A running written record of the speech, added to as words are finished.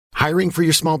Hiring for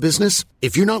your small business?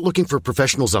 If you're not looking for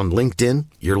professionals on LinkedIn,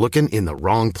 you're looking in the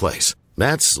wrong place.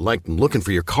 That's like looking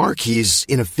for your car keys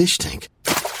in a fish tank.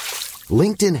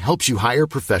 LinkedIn helps you hire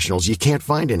professionals you can't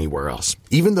find anywhere else,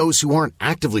 even those who aren't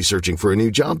actively searching for a new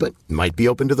job but might be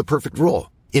open to the perfect role.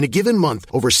 In a given month,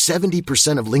 over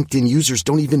 70% of LinkedIn users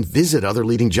don't even visit other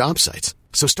leading job sites.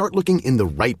 So start looking in the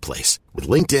right place. With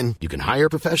LinkedIn, you can hire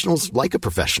professionals like a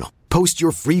professional. Post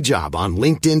your free job on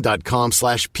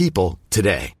linkedin.com/people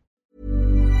today.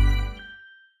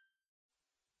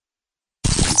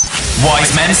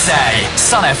 Wise Men Say,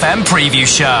 Sun FM Preview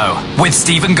Show with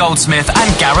Stephen Goldsmith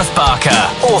and Gareth Barker.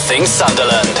 All things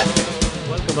Sunderland.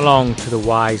 Welcome along to the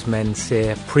Wise Men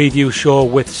Say Preview Show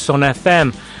with Sun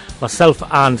FM. Myself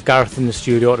and Gareth in the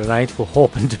studio tonight. We're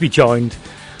hoping to be joined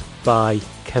by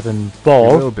Kevin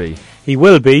Ball. He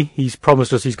will be. He's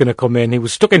promised us he's going to come in. He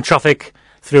was stuck in traffic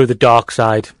through the dark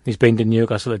side. He's been to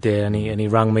Newcastle today, and he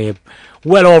rang me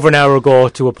well over an hour ago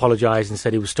to apologise and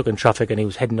said he was stuck in traffic and he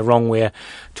was heading the wrong way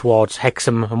towards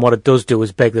Hexham. And what it does do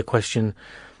is beg the question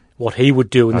what he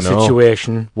would do in the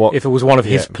situation if it was one of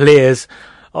his players,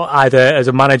 either as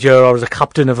a manager or as a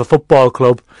captain of a football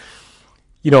club.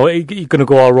 You know, you're going to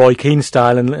go all Roy Keane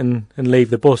style and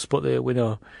leave the bus, but we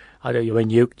know. I mean,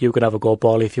 you can have a go,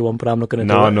 Bally, if you want, but I'm not going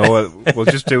to do it. No, we'll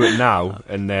just do it now,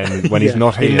 and then when he's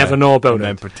not here, he'll never know about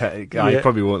it. He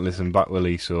probably won't listen back, will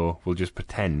he? So we'll just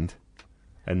pretend,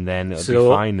 and then it'll be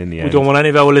fine in the end. We don't want any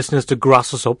of our listeners to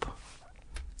grass us up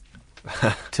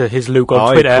to his Luke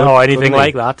on Twitter or anything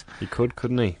like that. He could,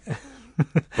 couldn't he?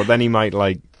 But then he might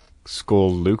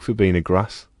scold Luke for being a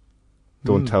grass.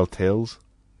 Don't tell tales.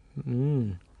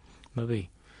 Maybe.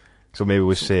 So maybe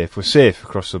we're safe. We're safe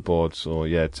across the board. So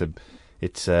yeah,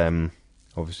 it's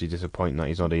obviously disappointing that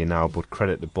he's not here now. But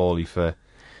credit to Bally for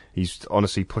he's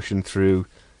honestly pushing through.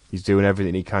 He's doing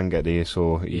everything he can get here.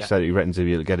 So he said he reckons he'll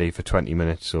be able to get here for 20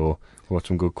 minutes. So we've got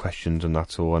some good questions and that.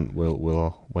 So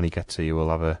we'll when he gets here, we'll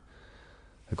have a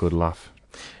good laugh.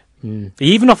 He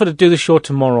even offered to do the show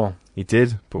tomorrow. He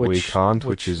did, but we can't,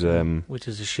 which is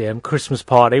a shame. Christmas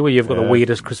party, where you've got the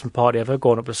weirdest Christmas party ever,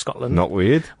 going up to Scotland. Not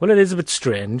weird. Well, it is a bit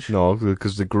strange. No,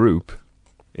 because the group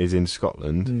is in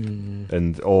Scotland,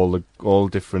 and all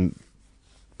different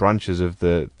branches of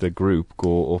the group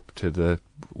go up to the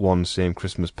one same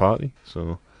Christmas party.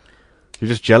 So you're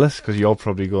just jealous because you're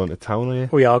probably going to town, are you?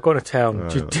 We are going to town.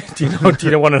 Do you want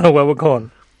to know where we're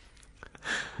going?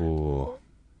 Oh,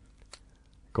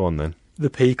 go on then. The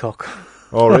Peacock.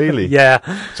 Oh, really? Yeah.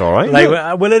 It's all right.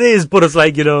 Well, it is, but it's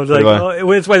like, you know,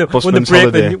 it's when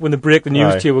they break the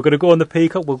news to you, we're going to go on the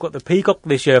Peacock. We've got the Peacock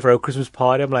this year for our Christmas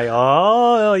party. I'm like,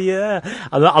 oh yeah.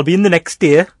 And I'll be in the next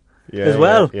day as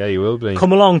well. Yeah, you will be.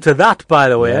 Come along to that, by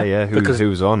the way. Yeah.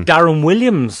 Who's on? Darren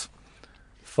Williams,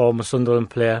 former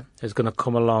Sunderland player, is going to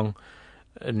come along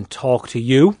and talk to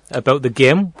you about the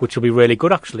game, which will be really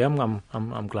good. Actually, I'm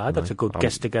glad. That's a good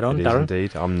guest to get on, Darren.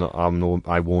 Indeed,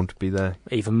 I won't be there.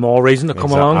 Even more reason to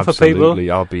come along for people.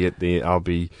 Absolutely, I'll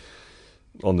be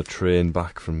on the train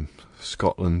back from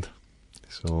Scotland.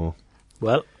 So,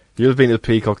 well, you've been to the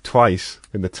Peacock twice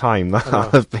in the time that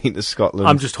I've been to Scotland.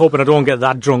 I'm just hoping I don't get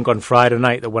that drunk on Friday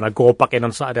night that when I go back in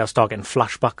on Saturday, I start getting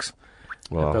flashbacks.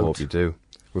 Well, I hope you do.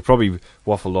 We've probably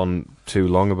waffled on too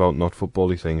long about not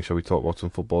football-y things. Shall we talk about some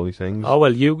football-y things? Oh,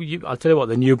 well, I'll tell you what,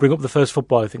 then you bring up the first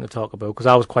football thing to talk about, because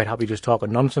I was quite happy just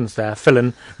talking nonsense there,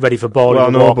 filling, ready for ball,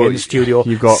 walk in the studio,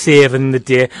 saving the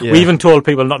day. Yeah. We even told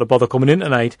people not to bother coming in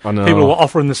tonight. I know. People were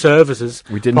offering the services,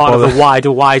 of the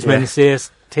wider Wise Men Say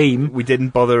team. We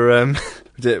didn't bother we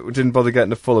didn't bother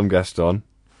getting a Fulham guest on.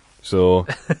 So,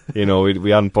 you know,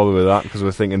 we hadn't bothered with that because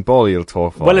we're thinking Bally will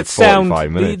talk for 45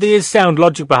 minutes. There is sound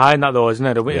logic behind that, though, isn't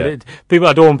it?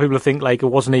 I don't want people to think like it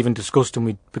wasn't even discussed,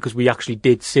 because we actually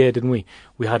did say, didn't we?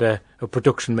 We had a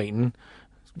production meeting,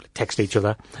 text each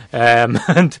other, and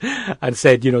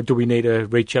said, you know, do we need to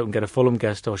reach out and get a Fulham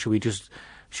guest, or should we just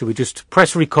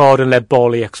press record and let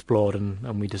Bally explode?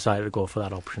 And we decided to go for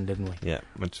that option, didn't we? Yeah,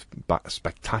 it's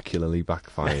spectacularly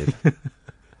backfired.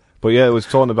 But yeah, it was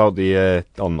talking about the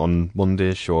on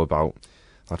Monday's show about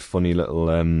that funny little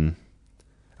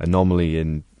anomaly,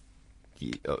 and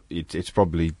it's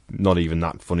probably not even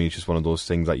that funny. It's just one of those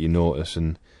things that you notice,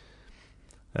 and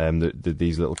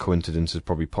these little coincidences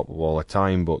probably pop up all the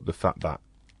time. But the fact that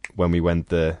when we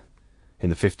went in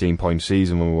the 15-point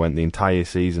season, when we went the entire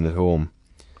season at home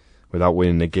without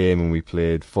winning a game, and we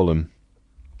played Fulham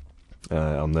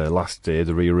on the last day,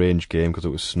 the rearranged game because it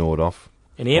was snowed off.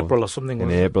 In April or something. In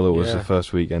April, it was the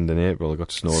first weekend in April. It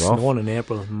got snowed off. Snowing in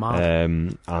April, mad.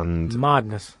 And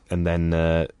madness. And then,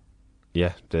 the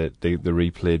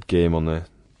replayed game it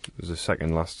was the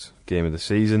second last game of the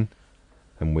season,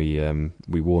 and we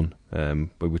won.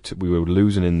 We were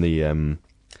losing in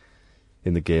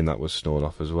the game that was snowed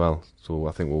off as well. So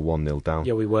I think we were 1-0 down.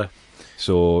 Yeah, we were.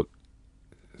 So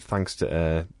thanks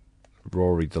to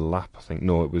Rory Delap, I think.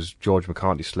 No, it was George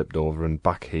McCarthy slipped over and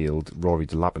backheeled Rory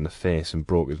Delap in the face and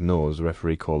broke his nose. The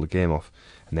referee called the game off,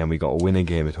 and then we got a winning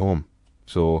game at home.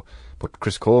 So, but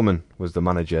Chris Coleman was the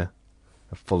manager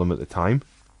of Fulham at the time.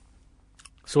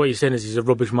 So what you're saying is he's a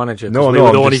rubbish manager? No, they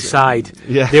were the only side.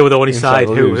 Yeah, they were the only side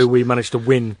who we managed to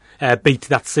beat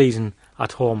that season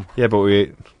at home. Yeah, but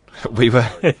we were.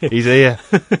 He's here.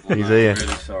 He's here. I'm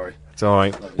really sorry. It's all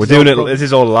right. We're doing it. This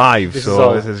is all live, this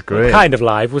is great. Kind of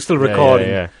live. We're still recording.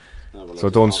 Yeah. So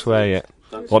don't swear yet.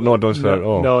 What? No, don't swear at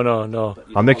all. No.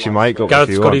 I'll mix your mic up.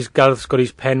 Gareth's got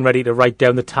his pen ready to write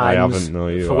down the times. I haven't. No,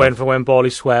 you for when Bally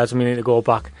swears. We need to go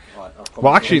back.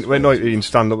 Well, actually, wait, no, you can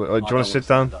stand up. Do you want to sit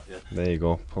down? There you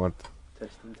go. Come on.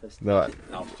 Testing. No,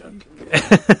 I was joking.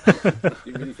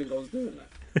 You really think I was doing that?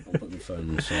 I'll put my phone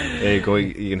on silent. There you go.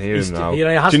 You can hear him now. Do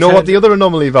you know what the other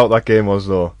anomaly about that game was,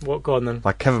 though? What? Go on then.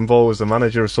 Like Kevin Ball was the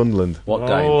manager of Sunderland. What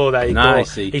game? Oh, there you go.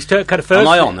 He's kind of first. Am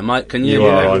I on? Can you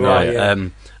hear me? Right. Yeah.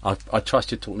 I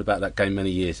trust you talking about that game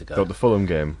many years ago. Got the Fulham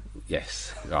game.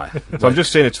 Yes, right. So I'm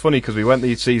just saying it's funny because we went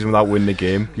the season without winning the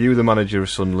game. You were the manager of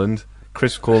Sunderland.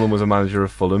 Chris Coleman was the manager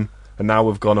of Fulham. And now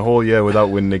we've gone a whole year without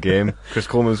winning a game. Chris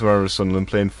Coleman's the manager of Sunderland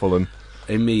playing Fulham.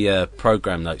 In my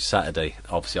programme notes Saturday,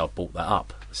 obviously I brought that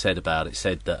up. Said that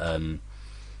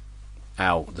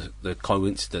the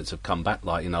coincidence have come back.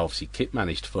 Like, obviously Kit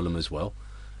managed Fulham as well.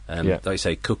 They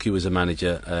say Cookie was a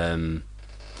manager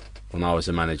when I was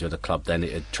a manager of the club. Then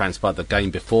it had transpired the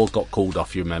game before got called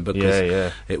off, you remember,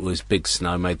 because it was big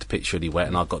snow, made the pitch really wet,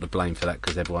 and I got the blame for that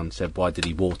because everyone said, why did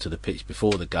he water the pitch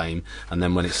before the game? And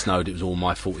then when it snowed, it was all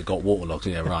my fault, it got waterlogged.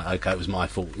 Yeah, right, okay, it was my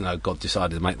fault. God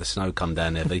decided to make the snow come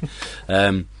down heavy.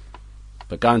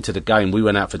 But going to the game, we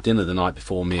went out for dinner the night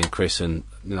before, me and Chris, and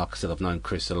like I said, I've known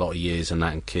Chris a lot of years and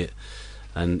that, and Kit,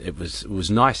 and it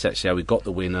was nice actually how we got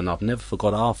the win. And I've never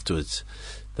forgot afterwards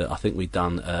that I think we'd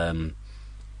done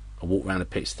a walk around the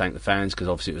pitch to thank the fans, because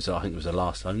obviously I think it was the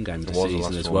last home game of the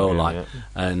season as well.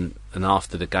 And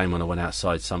after the game, when I went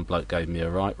outside, some bloke gave me a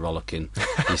right rollicking.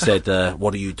 He said,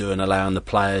 "What are you doing, allowing the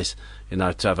players,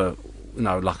 to have a,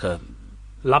 like a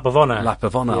lap of honour?" Lap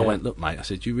of honour. I went, "Look, mate," I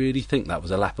said, "do you really think that was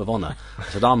a lap of honour?" I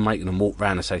said, "I'm making them walk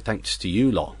round and say thanks to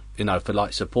you lot,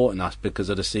 for supporting us because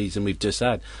of the season we've just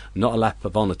had. Not a lap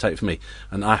of honour, take it from me."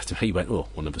 And after he went, "Oh,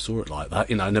 I never saw it like that.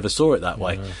 I never saw it that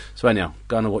way." So anyhow,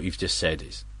 going on what you've just said,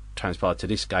 it's transpired to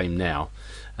this game now,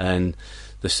 and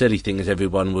the silly thing is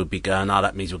everyone would be going,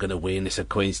 that means we're going to win, it's a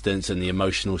coincidence, and the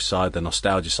emotional side, the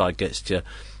nostalgia side gets to you.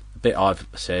 The bit I've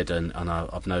said, and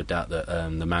I've no doubt that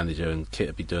the manager and Kit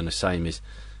will be doing the same, is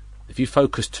if you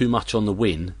focus too much on the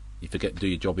win, you forget to do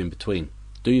your job in between.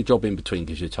 Do your job in between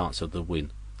gives you a chance of the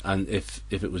win. And if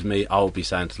it was me, I would be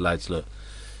saying to the lads, look,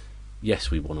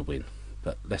 yes, we want to win,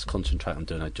 but let's concentrate on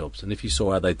doing our jobs. And if you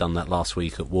saw how they done that last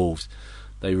week at Wolves,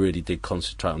 they really did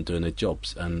concentrate on doing their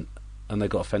jobs, and they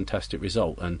got a fantastic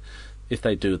result. And if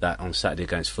they do that on Saturday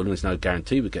against Fulham, there's no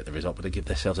guarantee we get the result, but they give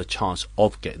themselves a chance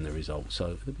of getting the result.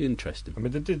 So it'll be interesting. I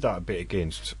mean, they did that a bit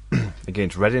against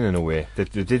Reading in a way. They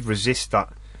did resist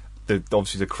that.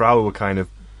 Obviously, the crowd were kind of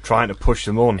trying to push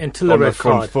them on the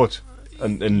front foot,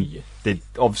 and they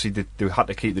had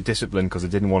to keep the discipline because they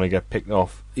didn't want to get picked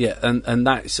off. Yeah, and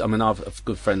that's, I've a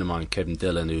good friend of mine, Kevin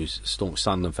Dillon, who's a staunch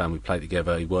Sunderland fan. We played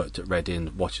together. He worked at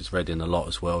Reading, watches Reading a lot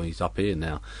as well. He's up here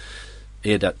now. He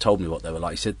had told me what they were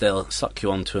like. He said they'll suck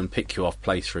you onto and pick you off,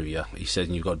 play through you. He said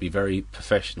you've got to be very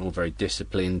professional, very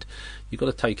disciplined. You've got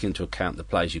to take into account the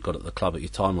players you've got at the club at your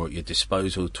time or at your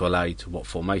disposal to allow you to what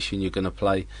formation you're going to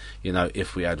play.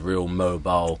 If we had real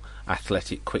mobile,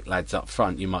 athletic, quick lads up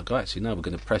front, you might go, actually, no, we're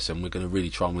going to press them. We're going to really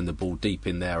try and win the ball deep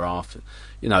in there after.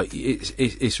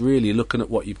 It's really looking at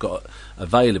what you've got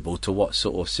available to what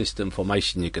sort of system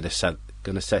formation you're going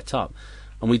to set up.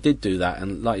 And we did do that,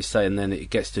 and like you say, and then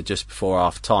it gets to just before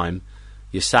half time,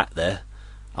 you sat there,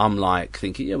 I'm like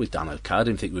thinking, yeah, we've done okay. I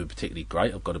didn't think we were particularly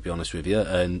great, I've got to be honest with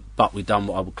you, but we've done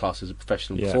what I would class as a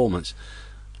professional performance.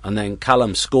 And then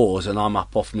Callum scores, and I'm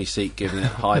up off my seat giving it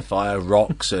high fire,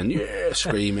 rocks, and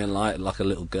screaming like a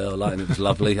little girl, and it was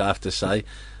lovely, I have to say.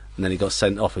 And then he got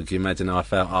sent off, and can you imagine how I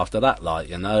felt after that,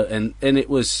 and it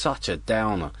was such a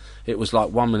downer. It was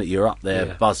like 1 minute you're up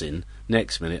there buzzing,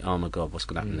 next minute, oh my God, what's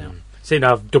going to happen now? Seem to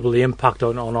have double the impact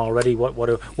on already what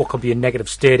could be a negative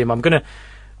stadium. I'm going to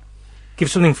give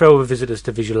something for our visitors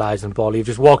to visualise and ball. You've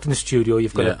just walked in the studio.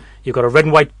 You've got a red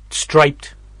and white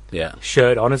striped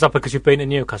shirt on. Is that because you've been to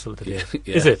Newcastle today?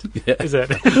 Yeah. Is it? Yeah. Is it?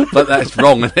 But that's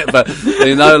wrong, isn't it? But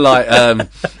you know, like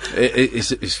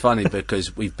it's funny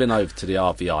because we've been over to the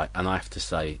RVI, and I have to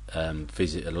say,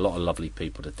 visited a lot of lovely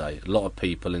people today. A lot of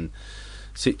people in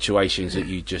situations that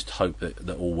you just hope that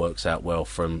all works out well.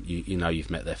 From you know,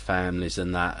 you've met their families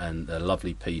and that, and they're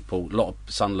lovely people. A lot of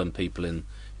Sunderland people in,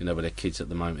 you know, with their kids at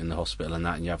the moment in the hospital and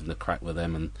that, and you're having a crack with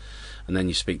them, and then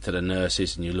you speak to the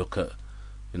nurses and you look at,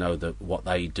 you know, what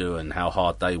they do and how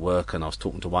hard they work. And I was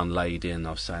talking to one lady and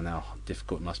I was saying how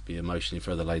difficult it must be emotionally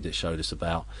for the lady that showed us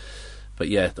about. But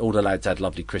yeah, all the lads had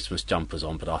lovely Christmas jumpers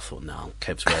on, but I thought, no,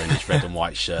 Kev's wearing his red and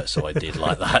white shirt, so I did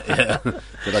like that. Yeah.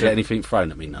 Did I get anything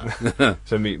thrown at me? No.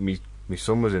 So my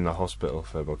son was in the hospital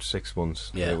for about 6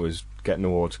 months. Yeah. It was getting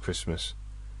towards Christmas.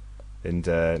 And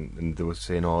they were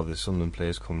saying, oh, the Sunderland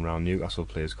players coming round, Newcastle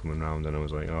players coming round, and I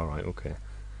was like, all right, okay.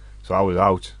 So I was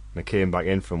out, and I came back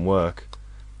in from work,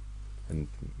 and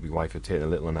my wife had taken a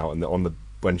little one out, and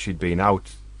when she'd been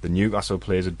out, the Newcastle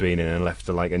players had been in and left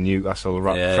her like a Newcastle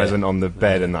present on the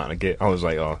bed and that. And I was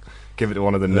like, oh, give it to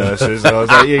one of the nurses. I was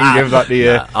like, you can give that to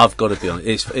you. I've got to be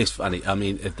honest, it's funny. I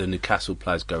mean, if the Newcastle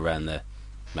players go around there,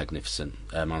 magnificent.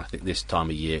 And I think this time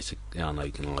of year, I know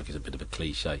you can like it's a bit of a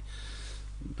cliche,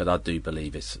 but I do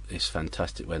believe it's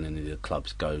fantastic when any of the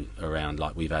clubs go around.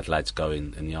 Like we've had lads go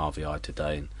in the RVI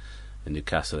today, and in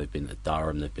Newcastle they've been at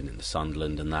Durham, they've been in the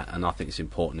Sunderland and that, and I think it's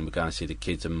important, and we're going to see the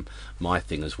kids. And my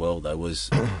thing as well though was,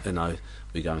 you know,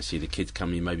 we're going to see the kids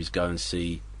come in, maybe go and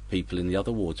see people in the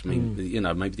other wards. I mean, you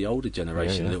know, maybe the older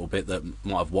generation a little bit that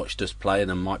might have watched us play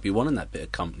and might be wanting that bit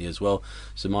of company as well.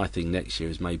 So my thing next year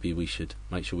is maybe we should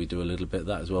make sure we do a little bit of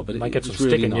that as well. But might get some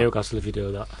really stick in Newcastle if you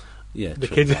do that. Yeah, the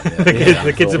true. kids, Yeah.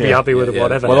 the kids will be happy with it,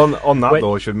 whatever. Well, on that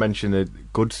though, I should mention the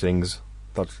good things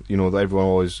that, you know, that everyone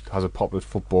always has a pop with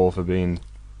football for being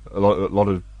a lot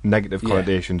of negative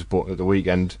connotations, but at the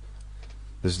weekend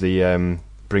there's the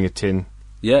Bring a Tin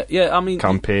I mean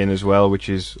campaign as well, which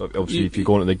is obviously if you're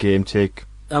going to the game, take.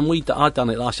 And I'd done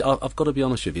it last year. I've got to be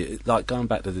honest with you, like going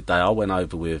back to the day I went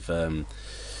over with there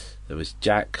was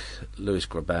Jack, Lewis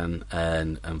Graban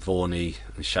and Vorney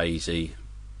and Shazy,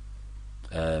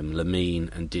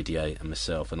 Lamine and Didier and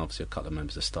myself, and obviously a couple of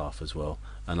members of staff as well.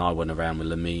 And I went around with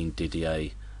Lamine,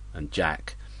 Didier and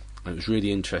Jack, and it was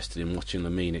really interesting in watching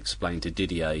Lamine explain to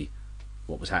Didier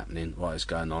what was happening, what was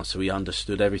going on, so he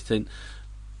understood everything.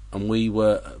 And we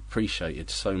were appreciated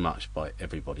so much by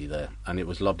everybody there, and it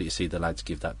was lovely to see the lads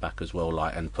give that back as well,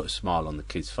 like, and put a smile on the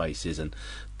kids' faces. And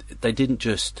they didn't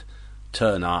just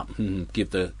turn up and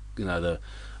give the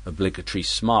obligatory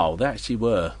smile. They actually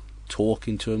were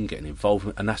talking to them, getting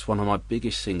involved, and that's one of my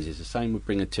biggest things. Is the same with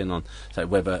Bring a Tin on. So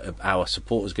whether our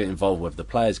supporters get involved, whether the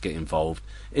players get involved,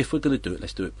 if we're going to do it,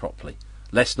 let's do it properly.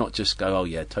 Let's not just go, oh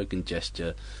yeah, token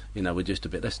gesture, you know, we're just a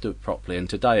bit, let's do it properly. And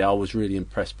today I was really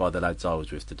impressed by the lads I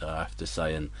was with today, I have to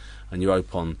say. And you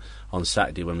hope on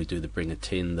Saturday when we do the Bring a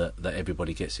Tin that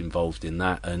everybody gets involved in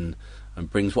that and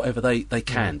brings whatever they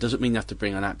can. Doesn't mean you have to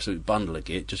bring an absolute bundle of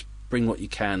gear, just bring what you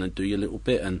can and do your little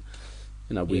bit. And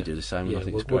you know, we do the same. And I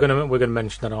think it's great. We're going to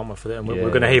mention that, aren't we? For that, and we're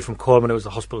going to hear from Coleman. It was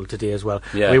the hospital today as well.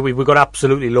 Yeah. We've got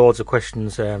absolutely loads of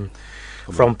questions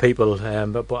from people,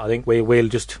 but I think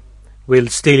we'll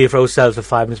steal you for ourselves for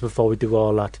 5 minutes before we do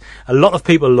all that. A lot of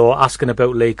people though asking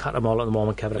about Lee Cattermole at the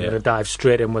moment, Kevin. I'm going to dive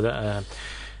straight in with it.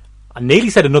 I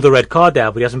nearly said another red card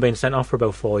there, but he hasn't been sent off for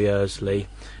about 4 years, Lee.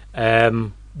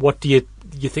 What do you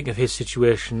think of his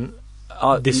situation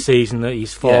this season, that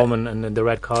his form and the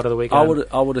red card of the weekend?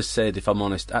 I would have said, if I'm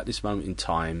honest, at this moment in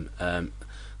time,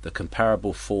 the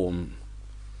comparable form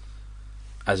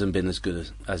hasn't been as good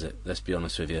as it. Let's be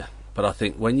honest with you. But I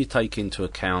think when you take into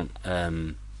account,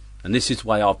 and this is the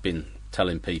way I've been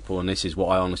telling people, and this is what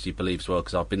I honestly believe as well,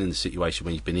 because I've been in the situation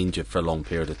when you've been injured for a long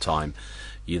period of time.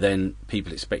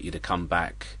 People expect you to come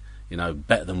back, you know,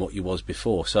 better than what you was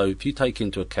before. So if you take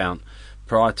into account,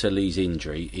 prior to Lee's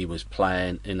injury, he was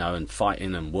playing, you know, and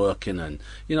fighting and working, and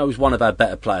you know, he was one of our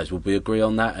better players. Would we agree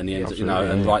on that? And he ends, you know,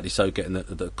 and rightly so, getting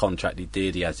the contract he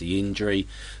did. He has the injury.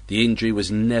 The injury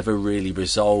was never really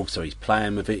resolved, so he's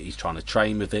playing with it. He's trying to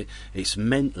train with it. It's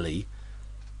mentally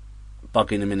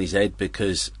bugging him in his head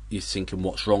because he's thinking,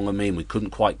 what's wrong with me? And we couldn't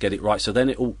quite get it right. So then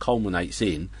it all culminates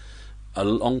in a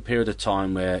long period of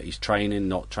time where he's training,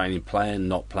 not training, playing,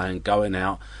 not playing, going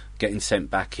out, getting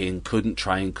sent back in, couldn't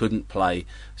train, couldn't play.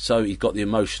 So he's got the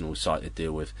emotional side to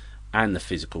deal with and the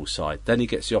physical side. Then he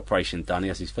gets the operation done. He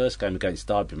has his first game against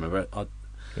Derby. Remember,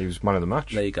 he was man of the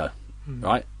match. There you go.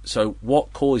 Right. So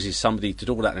what causes somebody to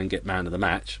do all that and get man of the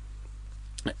match?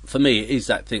 For me, it is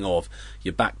that thing of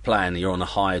you're back playing, you're on a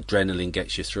high, adrenaline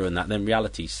gets you through, and that then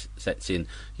reality sets in,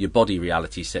 your body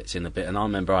reality sets in a bit. And I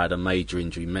remember I had a major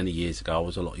injury many years ago. I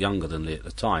was a lot younger than Lee at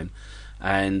the time,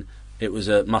 and it was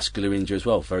a muscular injury as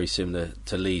well, very similar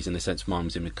to Lee's in the sense mine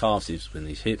was in my calves, it was in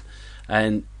his hip,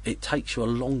 and it takes you a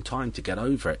long time to get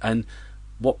over it. And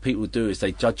what people do is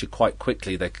they judge you quite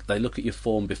quickly. They look at your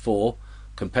form before,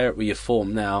 compare it with your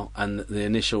form now, and the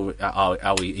initial,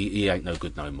 he ain't no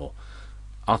good no more.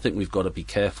 I think we've got to be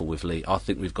careful with Lee. I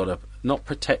think we've got to not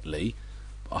protect Lee,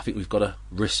 but I think we've got to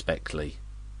respect Lee,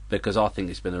 because I think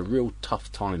it's been a real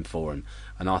tough time for him,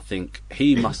 and I think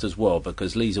he must as well,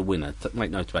 because Lee's a winner.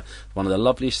 Make note of it. One of the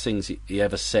loveliest things he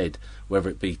ever said, whether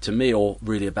it be to me or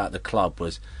really about the club,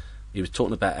 was he was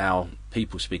talking about how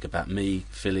people speak about me,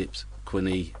 Phillips,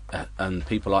 Quinney, and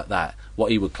people like that,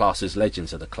 what he would class as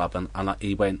legends of the club, and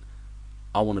he went,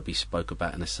 I want to be spoke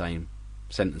about in the same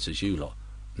sentence as you lot.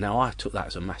 Now, I took that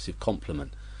as a massive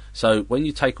compliment. So when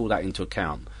you take all that into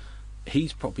account,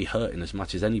 he's probably hurting as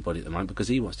much as anybody at the moment, because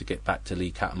he wants to get back to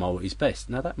Lee Cattermole at his best.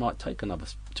 Now, that might take another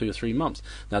 2 or 3 months.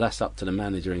 Now, that's up to the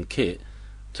manager and kit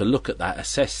to look at that,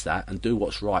 assess that, and do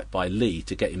what's right by Lee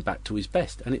to get him back to his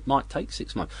best. And it might take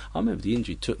 6 months. I remember the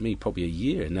injury took me probably a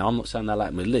year. Now, I'm not saying that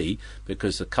happened with Lee,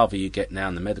 because the cover you get now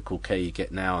and the medical care you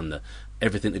get now and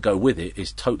everything to go with it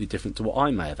is totally different to what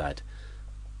I may have had.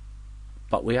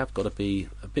 But we have got to be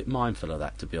a bit mindful of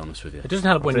that, to be honest with you. It doesn't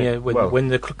help when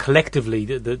the collectively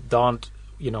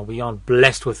we aren't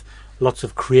blessed with lots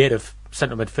of creative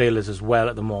centre midfielders as well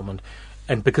at the moment,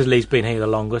 and because Lee's been here the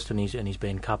longest and he's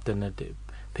been captain,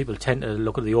 people tend to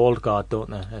look at the old guard, don't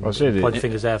they? And point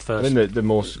fingers there first. I think the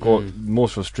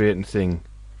most frustrating thing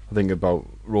I think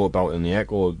wrote about in the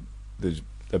Echo is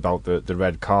about the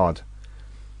red card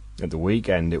at the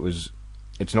weekend.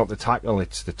 It's not the tackle,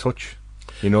 it's the touch.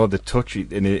 You know, the touch,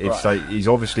 and it's right. Like he's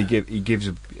obviously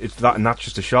it's that, and that's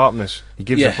just the sharpness. He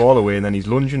gives the ball away, and then he's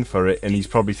lunging for it, and he's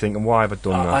probably thinking, "Why have I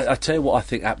done that?" I tell you what I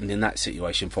think happened in that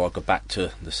situation. Before I go back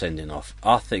to the sending off,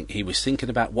 I think he was thinking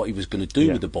about what he was going to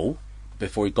do with the ball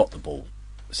before he got the ball.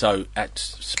 So at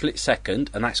split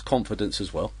second, and that's confidence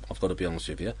as well. I've got to be honest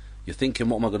with you. You're thinking,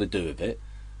 "What am I going to do with it?"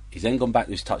 He's then gone back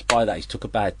to his touch. By that, he's took a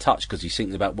bad touch because he's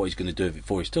thinking about what he's going to do with it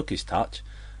before he's took his touch.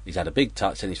 He's had a big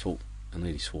touch, and he's thought, I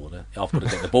nearly swore there. I've got to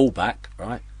get the ball back,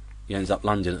 right? He ends up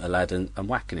lunging at the lad and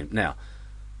whacking him. Now,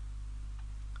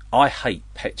 I hate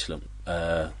petulant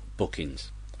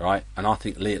bookings, right? And I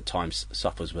think Lee at times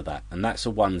suffers with that. And that's the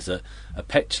ones that are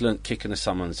petulant, kicking at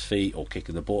someone's feet or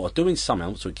kicking the ball or doing something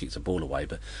else, so he kicks the ball away,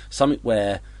 but something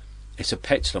where it's a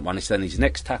petulant one. It's then his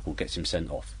next tackle gets him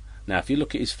sent off. Now, if you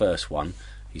look at his first one,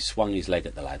 he swung his leg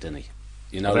at the lad, didn't he?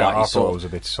 You know, I thought it was a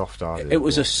bit soft. It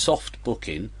was a soft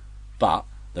booking, but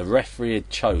the referee had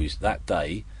chose that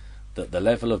day that the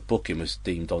level of booking was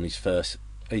deemed on his first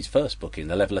booking.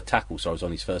 The level of tackle, was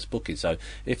on his first booking. So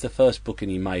if the first booking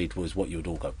he made was what you would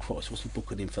all go, Christ, what's he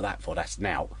booking him for that for? That's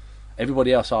now.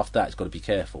 Everybody else after that has got to be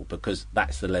careful, because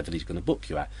that's the level he's going to book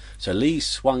you at. So Lee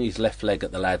swung his left leg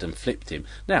at the lad and flipped him.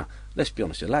 Now, let's be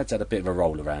honest, the lad's had a bit of a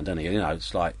roll around, hasn't he? You know,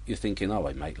 it's like you're thinking, oh,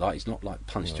 wait, mate, like he's not like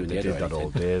punched you in the head or anything. All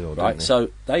day, though, right? So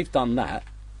they've done that,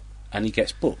 and he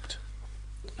gets booked.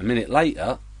 A minute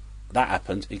later, that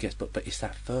happens, he gets booked. But it's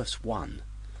that first one.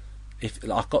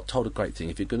 I've got told a great thing: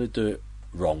 if you're going to do it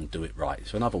wrong, do it right.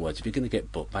 So in other words, if you're going to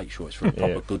get booked, make sure it's for a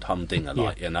proper good humdinger,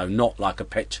 not like a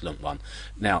petulant one.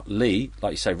 Now, Lee,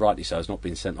 like you say, rightly so, has not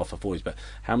been sent off for 4 years, but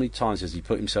how many times has he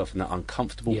put himself in that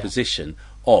uncomfortable position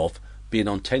of being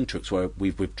on tenterhooks where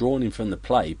we've withdrawn him from the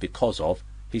play because of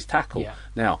his tackle?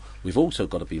 Now, we've also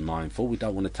got to be mindful, we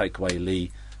don't want to take away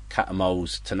Lee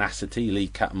Cattermole's tenacity, Lee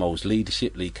Cattermole's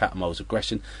leadership, Lee Cattermole's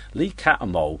aggression. Lee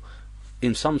Cattermole,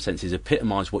 in some senses,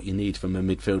 epitomise what you need from a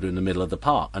midfielder in the middle of the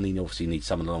park, and he obviously needs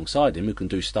someone alongside him who can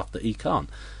do stuff that he can't.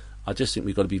 I just think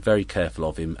we've got to be very careful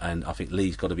of him, and I think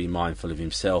Lee's got to be mindful of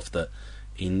himself, that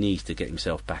he needs to get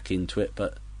himself back into it.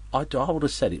 But I would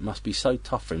have said it must be so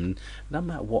tough for him, no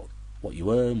matter what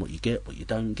you earn, what you get, what you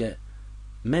don't get.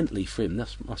 Mentally for him,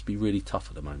 that must be really tough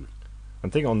at the moment. I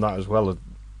think on that as well,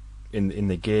 in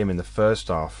the game in the first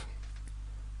half,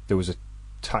 there was a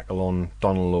tackle on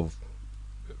Donald Love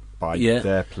by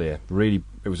their player. Really,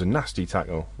 it was a nasty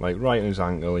tackle, like right in his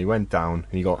ankle. He went down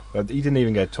and he didn't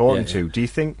even get taken to. Do you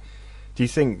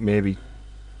think maybe,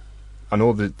 I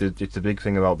know that it's a big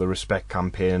thing about the respect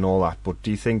campaign and all that, but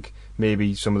do you think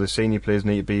maybe some of the senior players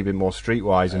need to be a bit more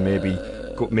streetwise and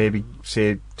maybe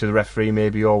say to the referee,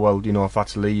 maybe, oh well, you know, if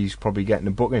that's Lee, he's probably getting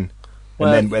a booking.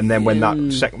 Well, and then when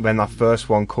that first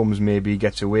one comes, maybe he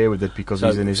gets away with it because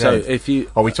he's in his head.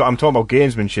 I'm talking about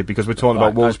gamesmanship, because we're talking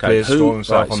about Wolves players throwing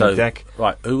themselves on the deck.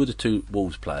 Right, who were the 2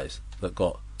 Wolves players that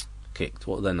got kicked?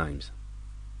 What are their names?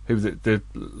 Who the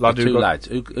lad The who two got... lads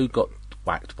who got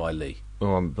whacked by Lee.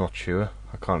 Oh, I'm not sure.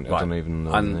 I can't. I don't even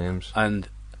know the names. And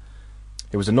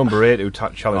it was a number 8 who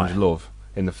challenged Love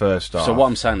in the first half. So what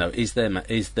I'm saying though is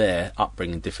their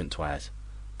upbringing different to ours?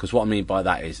 Because what I mean by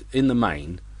that is, in the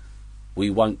main, we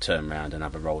won't turn around and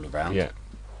have a roll around. Yeah.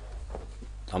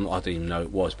 I didn't even know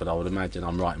it was, but I would imagine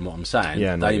I'm right in what I'm saying.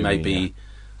 Yeah, they may be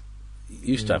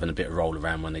used to having a bit of roll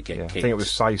around when they get kicked. I think it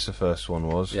was Sice the first one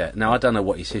was. Yeah. Now I don't know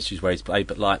what his history's where he's played,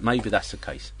 but like maybe that's the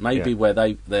case. Maybe where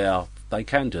they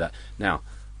can do that. Now,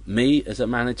 me as a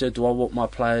manager, do I want my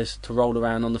players to roll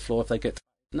around on the floor if they get?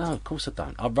 No, of course I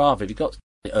don't. I'd rather if you got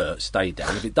it hurt, stay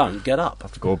down. If it don't, get up. I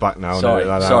have to go back now. Sorry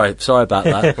about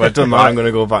that. Well, it doesn't matter. I'm going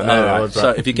to go back now. Right. So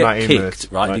if you get kicked,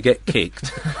 minutes, right, you get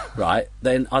kicked, right,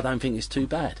 then I don't think it's too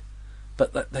bad.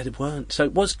 But they weren't. So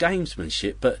it was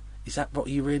gamesmanship, but is that what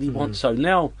you really want? So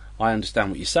now I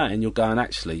understand what you're saying. You're going,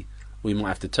 actually, we might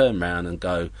have to turn around and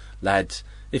go, lads,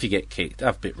 if you get kicked,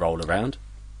 have a bit roll around.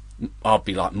 I'd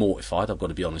be like mortified, I've got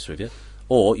to be honest with you.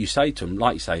 Or you say to them,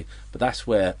 like you say, but that's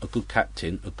where a good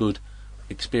captain, a good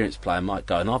experienced player might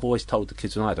go. And I've always told the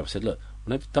kids when I said, look,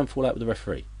 don't fall out with the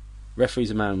referee.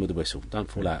 Referee's a man with a whistle.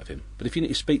 Don't fall out of him. But if you need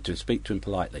to speak to him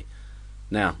politely.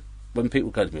 Now, when people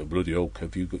go to me, bloody hell,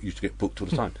 Kev, you used to get booked all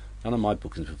the time. None of my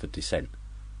bookings were for dissent.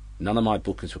 None of my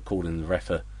bookings were calling the ref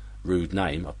a rude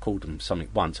name. I called him something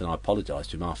once and I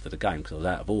apologised to him after the game because I was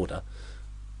out of order.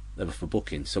 They were for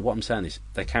booking. So what I'm saying is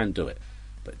they can do it.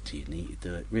 But do you need to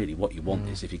do it? Really, what you want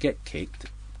is if you get kicked,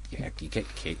 you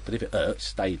get kicked. But if it hurts,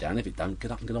 stay down. If it don't,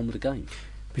 get up and get on with the game.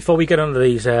 Before we get on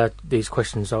to these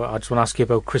questions, I just want to ask you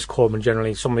about Chris Coleman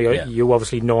generally. Somebody you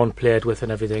obviously know and played with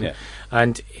and everything. Yeah.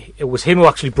 And it was him who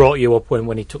actually brought you up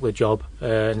when he took the job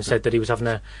and said that he was having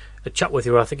a chat with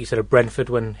you. I think he said at Brentford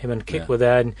when him and Kit were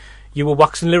there, and you were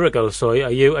waxing lyrical. So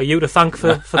are you to thank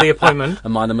for the appointment?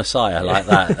 Am I the Messiah like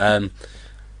that?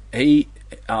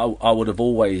 I would have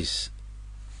always.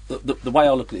 The way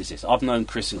I look at it is this: I've known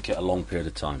Chris and Kit a long period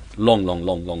of time,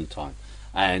 long time,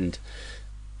 and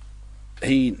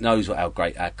he knows how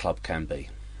great our club can be.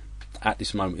 At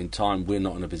this moment in time, we're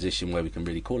not in a position where we can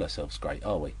really call ourselves great,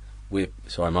 are we?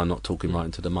 Sorry, am I not talking right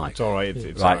into the mic? It's all right.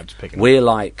 It's right. All right to pick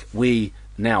We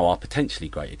now are potentially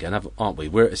great again, aren't we?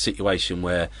 We're at a situation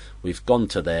where we've gone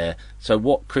to there. So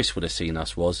what Chris would have seen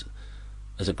us was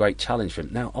as a great challenge for him.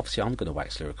 Now, obviously, I'm going to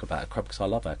wax lyrical about our club because I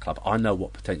love our club. I know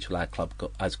what potential our club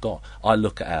has got. I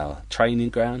look at our training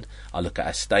ground. I look at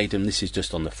our stadium. This is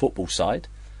just on the football side.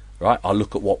 Right, I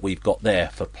look at what we've got there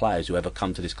for players who ever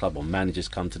come to this club or managers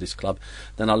come to this club.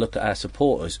 Then I look at our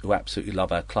supporters who absolutely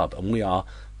love our club, and we are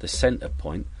the centre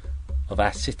point of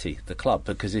our city, the club,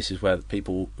 because this is where the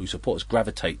people who support us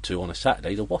gravitate to on a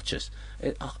Saturday to watch us.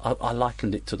 I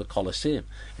likened it to the Coliseum.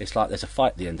 It's like there's a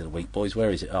fight at the end of the week, boys. Where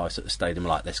is it? Oh, it's at the stadium.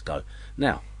 Like, let's go.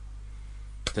 Now,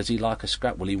 does he like a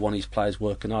scrap? Will he want his players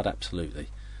working hard? Absolutely.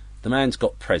 The man's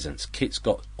got presence. Kit's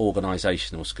got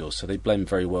organisational skills, so they blend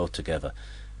very well together.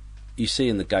 You see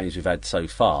in the games we've had so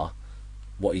far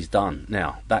what he's done.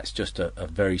 Now, that's just a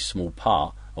very small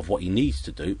part of what he needs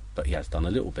to do, but he has done a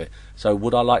little bit. So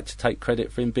would I like to take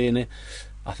credit for him being here?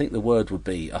 I think the word would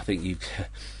be, I'd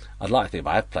like to think if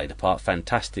I have played a part,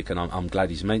 fantastic, and I'm glad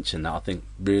he's mentioned that. I think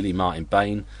really Martin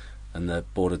Bain and the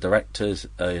board of directors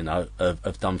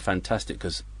have done fantastic,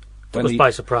 because it was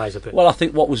by surprise a bit. Well, I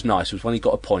think what was nice was when he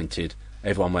got appointed,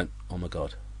 everyone went, oh my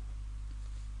God.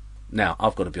 Now,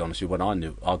 I've got to be honest with you, when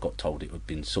I got told it had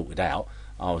been sorted out,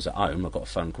 I was at home, I got a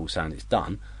phone call saying it's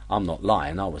done. I'm not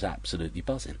lying, I was absolutely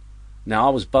buzzing. Now, I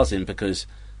was buzzing because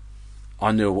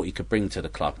I knew what he could bring to the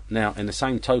club. Now, in the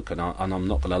same token, and I'm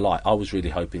not going to lie, I was really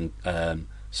hoping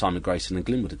Simon Grayson and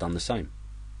Glyn would have done the same.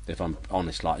 If I'm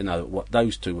honest,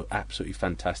 those two were absolutely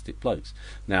fantastic blokes.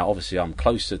 Now, obviously, I'm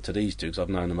closer to these two because I've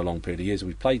known them a long period of years and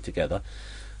we've played together.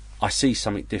 I see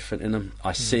something different in them.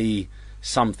 I see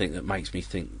something that makes me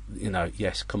think,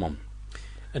 yes, come on.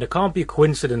 And it can't be a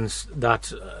coincidence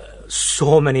that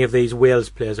so many of these Wales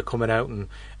players are coming out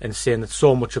and saying that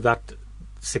so much of that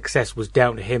success was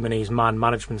down to him and his man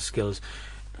management skills.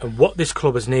 And what this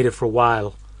club has needed for a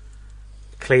while,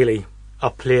 clearly,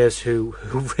 are players who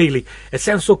really... It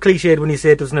sounds so cliched when you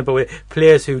say it, doesn't it? But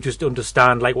players who just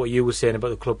understand, like what you were saying about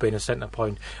the club being a centre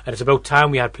point. And it's about time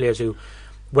we had players who,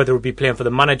 whether it would be playing for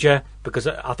the manager, because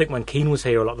I think when Keane was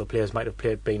here, a lot of the players might have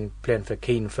been playing for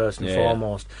Keane first and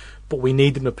foremost. But we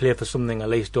need them to play for something at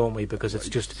least, don't we? Because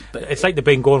it's like they've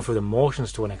been going through the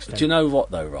motions to an extent. Do you know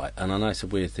what, though, right? And I know it's a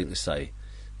weird thing to say.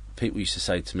 People used to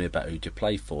say to me about who do you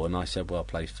play for, and I said, well, I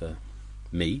play for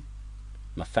me,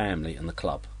 my family and the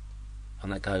club.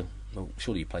 And they go, well,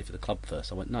 surely you play for the club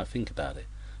first. I went, no, think about it.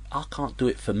 I can't do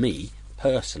it for me,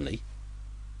 personally,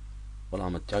 well,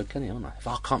 I'm a joke anyway, aren't I? If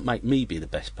I can't make me be the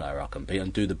best player I can be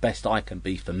and do the best I can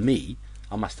be for me,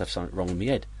 I must have something wrong in my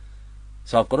head.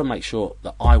 So I've got to make sure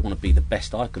that I want to be the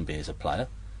best I can be as a player,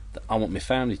 that I want my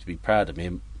family to be proud of me,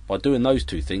 and by doing those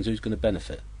two things, who's going to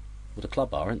benefit? Well, the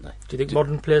club are, aren't they? Do you think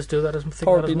modern players do that?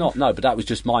 Probably not, no, but that was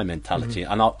just my mentality.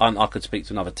 And I could speak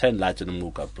to another 10 lads and them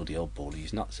will go, bloody hell, Bally,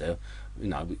 he's nuts there.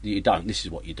 You don't, this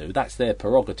is what you do. That's their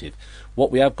prerogative. What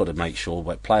we have got to make sure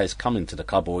when players come into the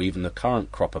club, or even the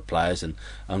current crop of players,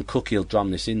 and Cookie will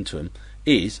drum this into them,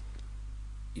 is,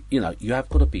 you have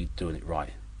got to be doing it right.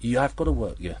 You have got to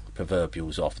work your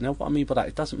proverbials off. Now, what I mean by that,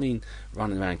 it doesn't mean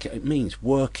running around. It means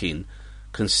working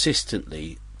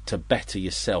consistently to better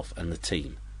yourself and the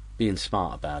team. Being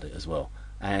smart about it as well.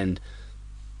 And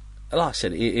like I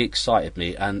said, it excited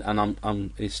me, and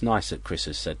it's nice that Chris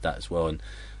has said that as well.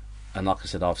 And like I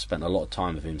said, I've spent a lot of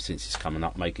time with him since he's coming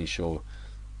up, making sure,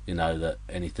 that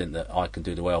anything that I can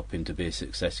do to help him to be a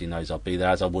success, he knows I'll be there,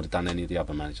 as I would have done any of the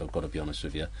other managers, I've got to be honest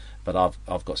with you. But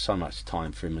I've got so much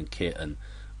time for him and Kit, and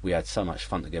we had so much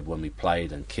fun together when we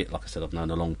played. And Kit, like I said, I've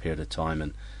known a long period of time,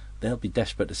 and they'll be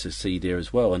desperate to succeed here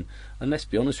as well. And let's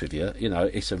be honest with you,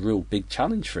 it's a real big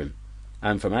challenge for him.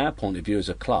 And from our point of view as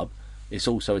a club, it's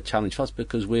also a challenge for us,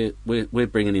 because we're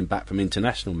bringing him back from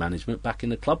international management back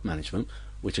into club management,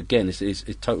 which again is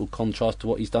total contrast to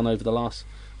what he's done over the last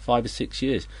 5 or 6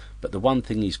 years. But the one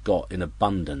thing he's got in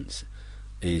abundance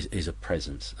is a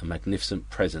presence, a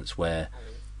magnificent presence, where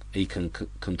he can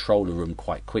control the room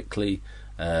quite quickly,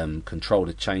 control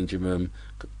the changing room.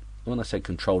 When I say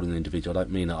controlling an individual, I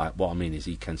don't mean that. What I mean is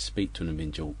he can speak to an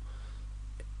individual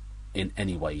in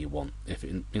any way you want. If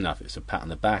it's a pat on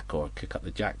the back or a kick up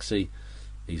the jacksie,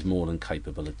 he's more than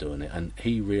capable of doing it. And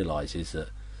he realises that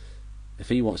if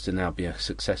he wants to now be a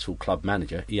successful club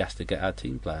manager, he has to get our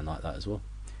team playing like that as well.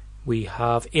 We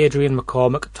have Adrian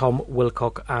McCormick, Tom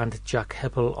Wilcock and Jack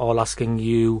Hippel all asking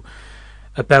you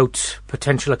about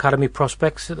potential academy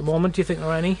prospects at the moment. Do you think there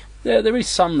are any? Yeah, there is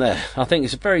some there. I think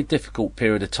it's a very difficult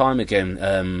period of time again,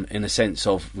 in the sense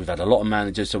of we've had a lot of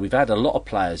managers, so we've had a lot of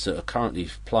players that are currently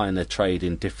plying their trade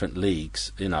in different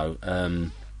leagues,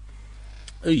 who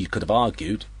you could have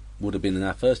argued would have been in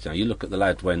our first team. You look at the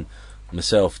lad when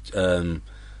myself and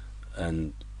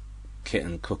Kit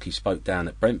and Cookie spoke down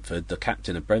at Brentford, the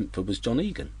captain of Brentford was John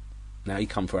Egan. Now he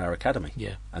come for our academy.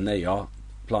 Yeah. And there you are,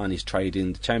 plying his trade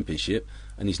in the Championship,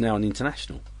 and he's now an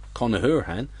international. Conor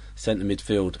Hourhan, centre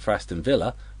midfield for Aston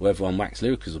Villa, who everyone waxed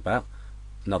lyrical about,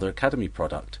 another academy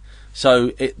product.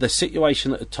 So the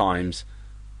situation at the times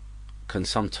can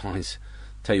sometimes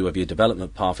tell you whether your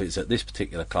development path is at this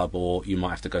particular club or you might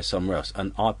have to go somewhere else.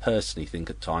 And I personally think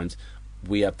at times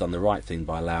we have done the right thing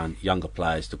by allowing younger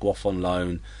players to go off on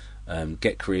loan,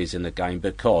 get careers in the game,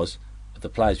 because the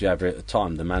players you have at the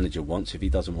time the manager wants. If he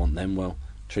doesn't want them, well,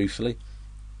 truthfully,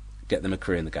 get them a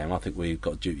career in the game. I think we've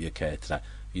got a duty of care to that.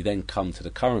 You then come to the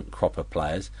current crop of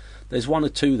players. There's one or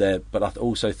two there, but I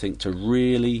also think to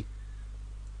really,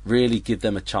 really give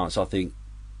them a chance, I think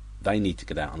they need to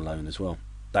get out on loan as well.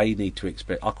 They need to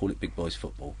experience. I call it big boys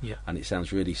football, yeah. And it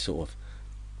sounds really sort of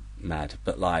mad,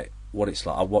 but like what it's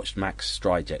like. I watched Max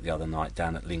Stryjek the other night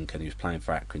down at Lincoln. He was playing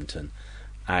for Accrington,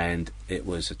 and it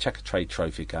was a Checker Trade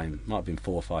Trophy game. Might have been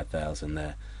 4,000 or 5,000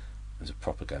 there. It was a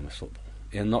proper game of football.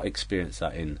 You'll not experience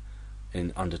that in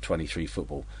under 23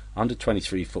 football. Under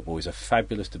 23 football is a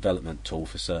fabulous development tool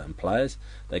for certain players.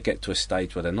 They get to a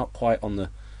stage where they're not quite on the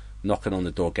knocking on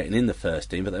the door, getting in the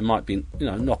first team, but they might be,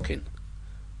 knocking.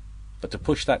 But to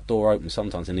push that door open,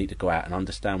 sometimes they need to go out and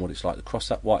understand what it's like to cross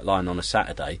that white line on a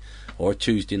Saturday or a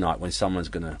Tuesday night when someone's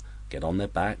going to get on their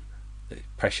back, the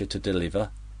pressure to deliver,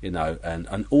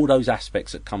 and all those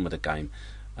aspects that come with the game.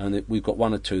 And we've got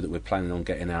one or two that we're planning on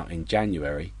getting out in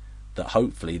January that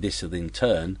hopefully this will in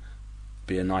turn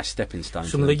be a nice stepping stone.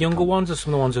 Some of the younger ones or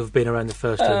some of the ones who have been around the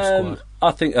first team squad?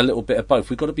 I think a little bit of both.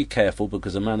 We've got to be careful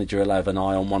because a manager will have an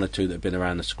eye on one or two that have been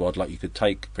around the squad. Like you could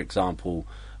take, for example,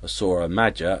 a Sora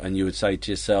Madja, and you would say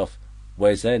to yourself,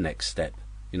 where's their next step?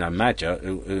 Madja,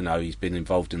 who he's been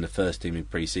involved in the first team in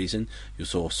pre-season. You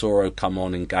saw Soro come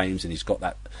on in games and he's got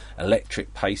that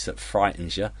electric pace that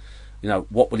frightens you.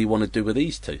 What will he want to do with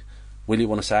these two? Will he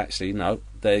want to say, actually, no,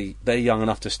 they're young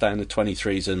enough to stay in the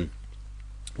 23s and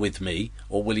with me,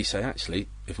 or will he say, actually,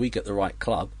 if we get the right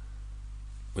club,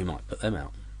 we might put them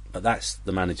out? But that's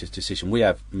the manager's decision. We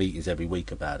have meetings every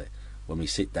week about it, when we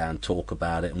sit down, talk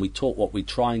about it, and we talk what we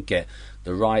try and get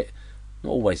the right, not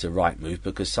always the right move,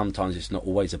 because sometimes it's not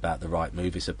always about the right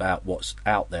move, it's about what's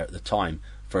out there at the time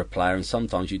for a player, and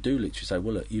sometimes you do literally say,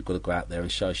 well, look, you've got to go out there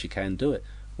and show us you can do it.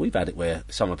 We've had it where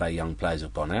some of our young players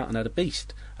have gone out and had a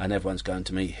beast, and everyone's going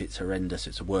to me, it's horrendous,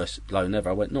 it's the worst loan ever.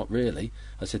 I went, not really.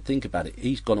 I said, think about it.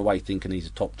 He's gone away thinking he's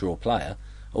a top draw player.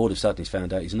 All of a sudden he's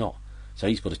found out he's not. So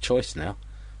he's got a choice now.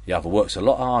 He either works a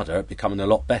lot harder at becoming a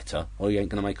lot better, or he ain't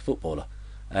going to make a footballer.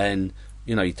 And,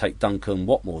 you know, you take Duncan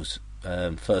Watmore's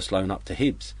first loan up to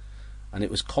Hibs, and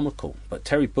it was comical. But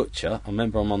Terry Butcher, I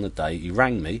remember him on the day, he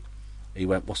rang me. He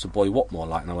went, what's the boy Watmore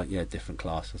like? And I went, yeah, different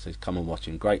class. I said, come and watch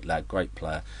him. Great lad, great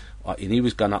player. And he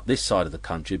was going up this side of the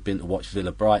country, been to watch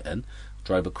Villa Brighton,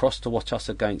 drove across to watch us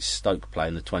against Stoke play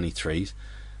in the 23s.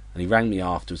 And he rang me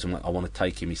afterwards and went, I want to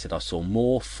take him. He said, I saw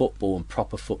more football and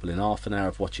proper football in half an hour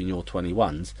of watching your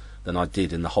 21s than I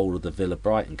did in the whole of the Villa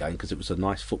Brighton game, because it was a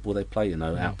nice football they play, you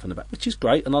know, out from the back, which is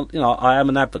great. And I am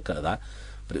an advocate of that.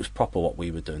 But it was proper what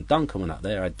we were doing. Duncan went up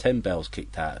there, had 10 bells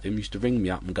kicked out of him, used to ring me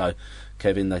up and go,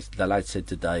 Kevin, the lad said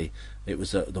today it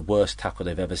was the worst tackle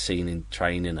they've ever seen in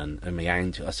training, and me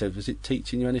angel. I said, was it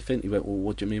teaching you anything? He went, well,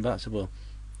 what do you mean by that? I said, well,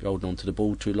 you're holding on to the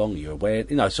ball too long, you're aware,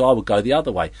 you know. So I would go the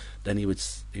other way. Then he would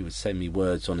send me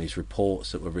words on his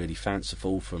reports that were really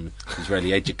fanciful from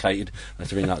Israeli educated. I had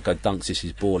to ring up and go, Dunks, this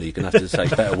is Borley, you're going to have to say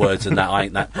better words than that. I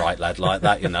ain't that bright lad like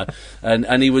that, you know.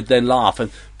 And he would then laugh,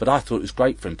 but I thought it was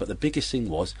great for him. But the biggest thing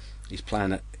was, he's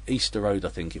playing at Easter Road, I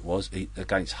think it was,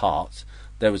 against Hearts.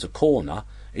 There was a corner,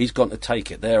 he's gone to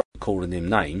take it. They're calling him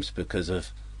names because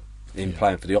of him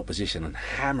playing for the opposition and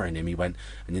hammering him. He went,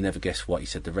 and you never guess what, he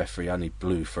said the referee only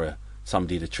blew for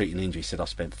somebody to treat an injury. He said, I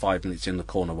spent 5 minutes in the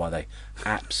corner while they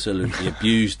absolutely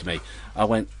abused me. I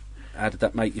went, how did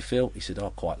that make you feel? He said, I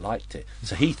quite liked it.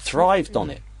 So he thrived on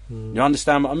it. You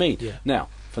understand what I mean? Yeah. Now,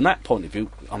 from that point of view,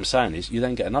 I'm saying is, you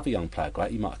then get another young player,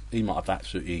 great, he might have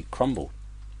absolutely crumbled.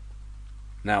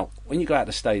 Now, when you go out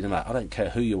the stadium, I don't care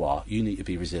who you are, you need to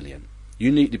be resilient.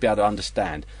 You need to be able to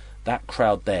understand that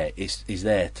crowd there is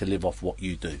there to live off what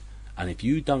you do. And if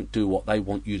you don't do what they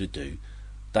want you to do,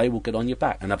 they will get on your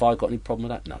back. And have I got any problem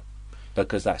with that? No.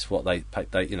 Because that's what they pay.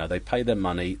 They pay their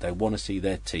money, they want to see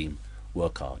their team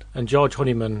work hard. And George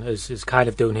Honeyman is kind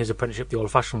of doing his apprenticeship the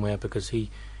old-fashioned way, because he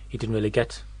didn't really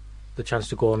get the chance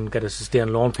to go and get a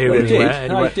sustained loan period.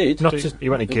 Well, he did. Not just, he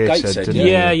went to Gateshead, didn't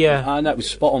he? Yeah. And that was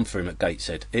spot on for him at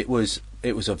Gateshead. It was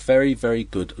a very, very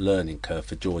good learning curve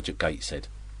for George at Gateshead.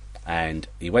 And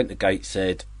he went to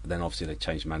Gateshead, then obviously they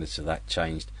changed manager, so that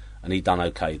changed, and he done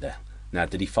okay there. Now,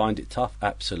 did he find it tough?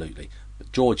 Absolutely.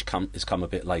 But George has come a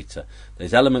bit later.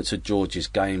 There's elements of George's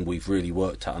game we've really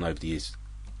worked at on over the years.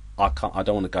 I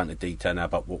don't want to go into detail now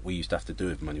about what we used to have to do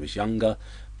with him when he was younger.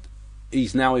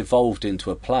 He's now evolved into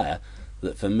a player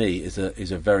that for me is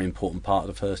a very important part of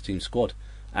the first team squad.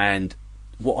 And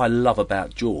what I love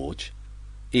about George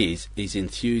is his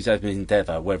enthusiasm and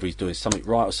endeavour, whether he's doing something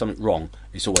right or something wrong,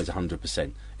 it's always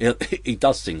 100%. He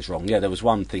does things wrong. Yeah, there was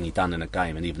one thing he done in a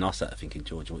game, and even I sat there thinking,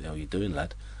 George, what the hell are you doing,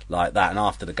 lad? Like that. And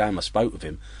after the game I spoke with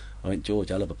him, I went, George,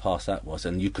 hell of a pass that was.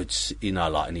 And you could,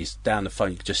 and he's down the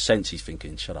phone, you could just sense he's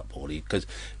thinking, shut up, Paulie.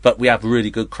 But we have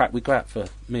really good crack. Me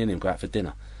and him go out for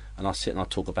dinner, and I sit and I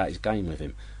talk about his game with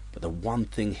him. But the one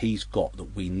thing he's got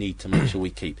that we need to make sure we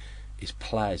keep is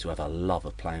players who have a love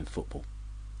of playing football.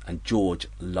 And George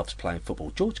loves playing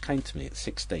football. George came to me at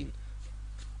 16.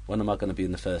 When am I going to be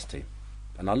in the first team?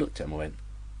 And I looked at him and I went,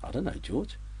 I don't know,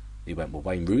 George. He went, well,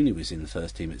 Wayne Rooney was in the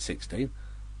first team at 16.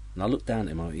 And I looked down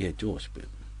at him and I went, yeah, George, but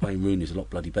Wayne Rooney's a lot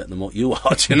bloody better than what you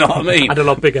are, do you know what I mean? And a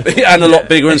lot bigger. And a lot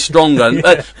bigger and stronger.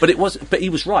 Yeah. But he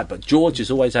was right. But George has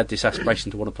always had this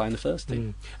aspiration to want to play in the first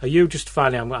team. Are you just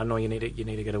finally, I know you need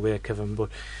to get away, Kevin, but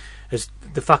as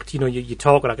the fact, you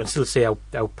talk, and I can still say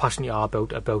how passionate you are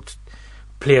about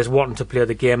players wanting to play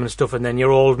the game and stuff, and then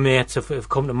your old mates have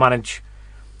come to manage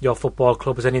your football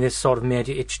club. Has any of this sort of made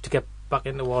you itch to get back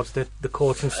in towards the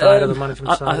coaching side or the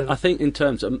management side? I think in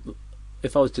terms of,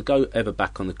 if I was to go ever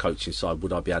back on the coaching side,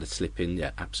 would I be able to slip in?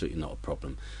 Yeah, absolutely not a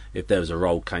problem. If there was a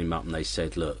role came up and they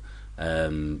said, look,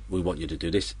 we want you to do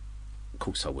this, of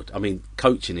course I would. I mean,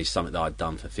 coaching is something that I'd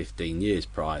done for 15 years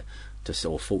prior to,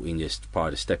 or 14 years prior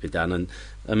to stepping down, and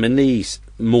my knee's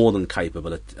more than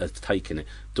capable of taking it.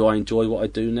 Do I enjoy what I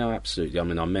do now? Absolutely. I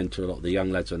mean, I mentor a lot of the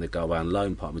young lads when they go away on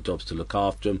loan. Part of my job's to look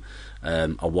after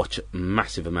them. I watch a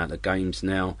massive amount of games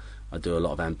now. I do a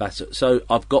lot of ambassador. So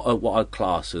I've got what I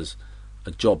class as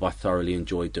a job I thoroughly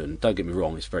enjoy doing. Don't get me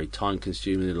wrong, it's very time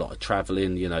consuming, a lot of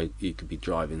travelling. You could be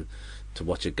driving to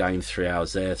watch a game, 3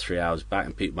 hours there, 3 hours back,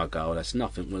 and people might go, oh, that's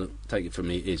nothing. Well, take it from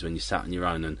me, it is when you're sat on your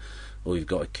own and or you've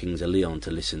got a Kings of Leon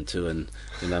to listen to, and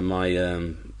my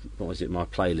my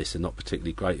playlist is not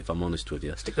particularly great, if I'm honest with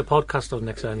you. Stick the podcast on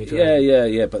next time you drive.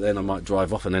 Yeah, but then I might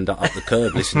drive off and end up the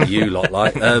curb listening to you lot,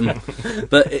 like.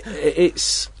 But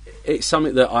it's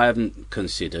something that I haven't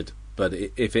considered, But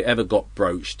if it ever got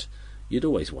broached, you'd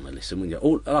always want to listen, wouldn't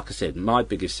you? Like I said, my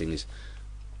biggest thing is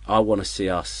I want to see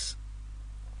us.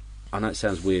 I know it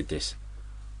sounds weird. This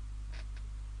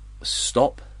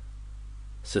stop,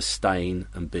 sustain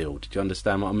and build. Do you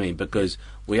understand what I mean? Because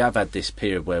we have had this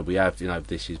period where we have,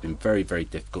 this has been very, very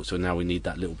difficult, so now we need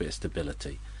that little bit of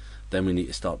stability. Then we need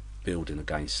to start building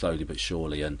again, slowly but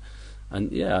surely, and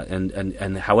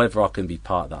however I can be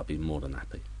part of that, I'd be more than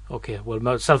happy. Okay, well,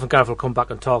 myself and Gareth will come back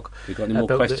and talk. Have you got any more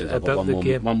questions? I've got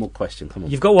one more question. Come on.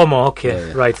 You've got one more? Okay,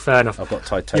 yeah. Right, fair enough. I've got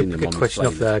titanium on question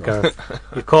up there, Gareth.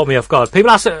 You've caught me off guard.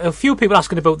 A few people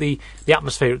asking about the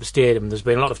atmosphere at the stadium. There's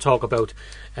been a lot of talk about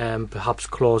perhaps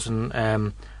closing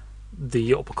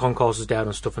the upper concourses down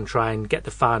and stuff and try and get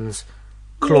the fans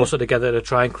closer together to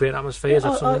try and create atmospheres.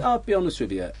 I'll be honest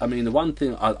with you. I mean, the one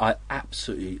thing I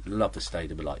absolutely love the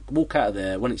stadium. Like, walk out of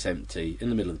there when it's empty, in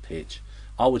the middle of the pitch.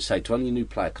 I would say to any new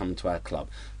player coming to our club,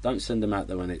 don't send them out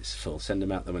there when it's full. Send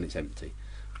them out there when it's empty,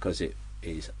 because it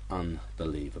is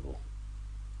unbelievable.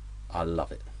 I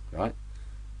love it. Right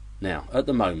now, at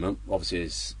the moment, obviously,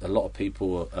 there's a lot of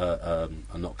people are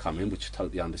not coming, which I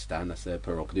totally understand. That's their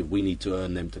prerogative. We need to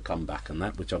earn them to come back, and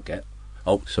that, which I get.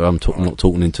 Oh, sorry, I'm not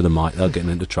talking into the mic. They're getting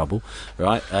into trouble,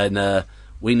 right? And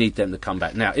we need them to come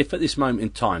back. Now, if at this moment in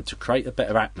time, to create a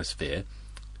better atmosphere,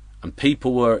 and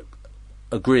people were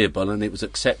agreeable and it was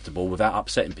acceptable without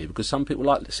upsetting people, because some people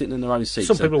like sitting in their own seats.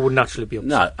 Some people would naturally be upset.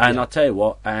 No, and I'll tell you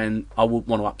what, and I wouldn't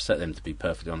want to upset them, to be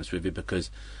perfectly honest with you, because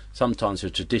sometimes the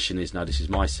tradition is, no, this is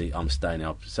my seat, I'm staying here.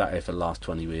 I've sat here for the last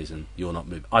 20 years and you're not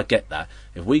moving. I get that.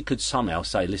 If we could somehow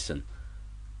say, listen,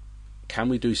 can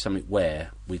we do something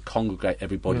where we congregate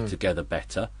everybody together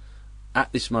better?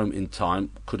 At this moment in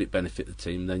time, could it benefit the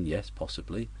team? Then yes,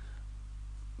 possibly.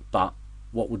 But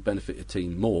what would benefit the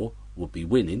team more would be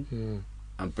winning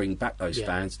and bring back those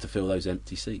fans to fill those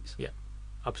empty seats. Yeah,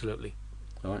 absolutely.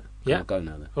 All right, yeah. I'll go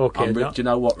now then. Okay. Do you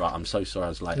know what? Right, I'm so sorry I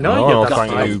was late.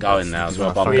 I'm going now as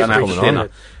well. But I'm going to have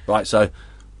dinner. Right, so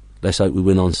let's hope we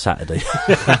win on Saturday.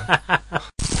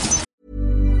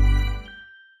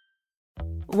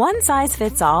 One size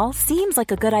fits all seems like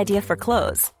a good idea for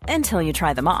clothes until you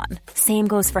try them on. Same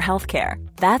goes for healthcare.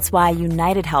 That's why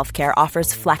United Healthcare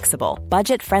offers flexible,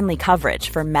 budget-friendly coverage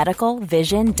for medical,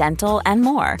 vision, dental, and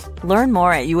more. Learn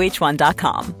more at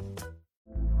uh1.com.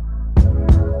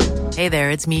 Hey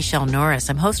there, it's Michelle Norris.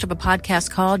 I'm host of a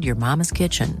podcast called Your Mama's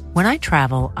Kitchen. When I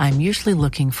travel, I'm usually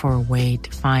looking for a way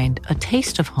to find a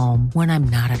taste of home when I'm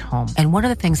not at home. And one of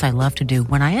the things I love to do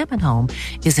when I am at home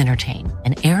is entertain.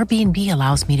 And Airbnb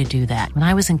allows me to do that. When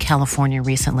I was in California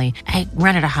recently, I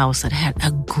rented a house that had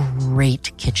a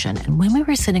great kitchen. And when we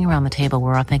were sitting around the table, we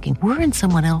were all thinking, we're in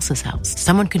someone else's house.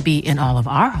 Someone could be in all of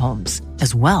our homes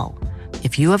as well.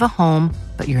 If you have a home,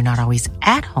 but you're not always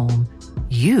at home,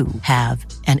 you have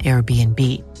an Airbnb.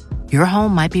 Your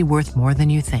home might be worth more than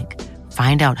you think.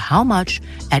 Find out how much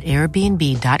at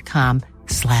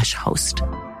airbnb.com/host.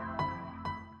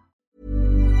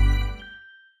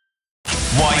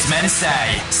 Wise Men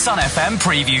Say, Sun FM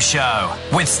Preview Show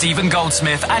with Stephen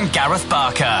Goldsmith and Gareth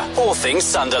Barker. All things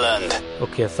Sunderland.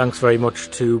 Okay, thanks very much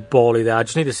to Bally there. I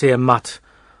just need to say, Matt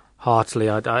Hartley,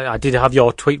 I did have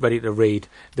your tweet ready to read.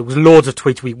 There was loads of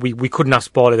tweets. We couldn't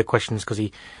ask Bally the questions because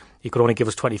he could only give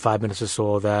us 25 minutes or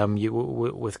so.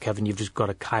 With Kevin, you've just got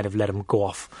to kind of let him go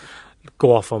off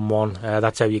on one.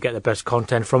 That's how you get the best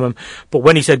content from him. But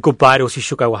when he said goodbye to us, he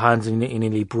shook our hands and he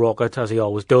nearly broke it, as he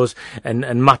always does.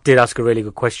 And Matt did ask a really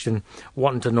good question,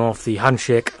 wanting to know if the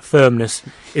handshake firmness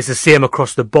is the same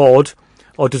across the board,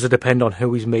 or does it depend on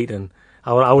who he's meeting?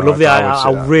 I would love the.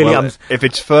 I really am. If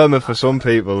it's firmer for some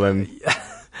people, then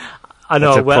I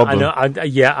know. Well, I know.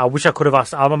 I wish I could have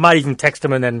asked. I might even text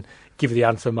him and then give you the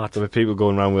answer, Matt. There are people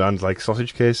going around with hands like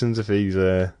sausage casings if he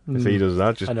does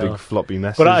that, just big floppy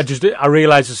messes. But I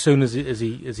realised as soon as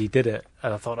he did it,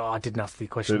 and I thought, I didn't ask the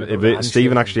question.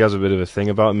 Stephen actually has a bit of a thing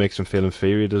about it, makes him feel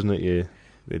inferior, doesn't it?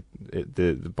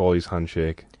 The boy's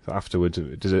handshake afterwards,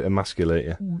 does it emasculate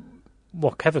you?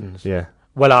 What, Kevin's? Yeah.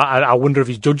 Well, I wonder if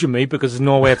he's judging me, because there's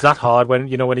no way it's that hard when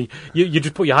you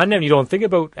just put your hand down and you don't think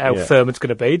about how firm it's going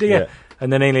to be, do you? Yeah.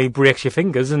 And then he breaks your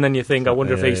fingers, and then you think, I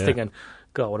wonder if he's thinking,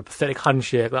 God, what a pathetic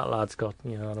handshake that lad's got.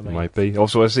 You know what I mean? Might be.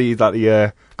 Also, I see that he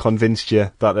convinced you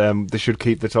that they should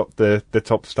keep the top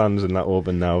stands and that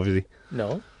open now, is he?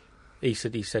 No, he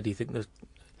said he think there's.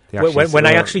 When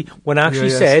I actually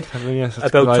said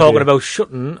about talking about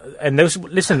shutting, and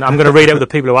listen, I'm going to read out the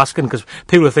people who are asking, because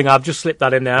people think I've just slipped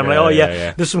that in there. I'm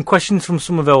there's some questions from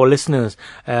some of our listeners.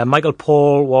 Michael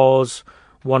Paul was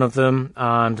one of them,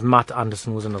 and Matt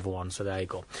Anderson was another one, so there you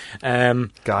go.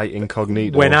 Guy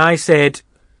Incognito. When I said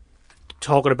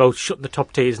talking about shutting the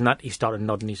top tiers and that, he started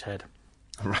nodding his head.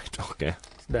 Right, okay.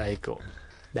 There you go.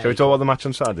 Shall we talk about the match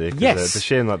on Saturday? Yes. It's a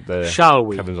shame that Shall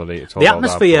we? Kevin's not here to talk The about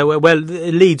atmosphere, that, well,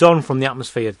 it leads on from the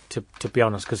atmosphere, to be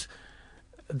honest, because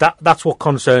that's what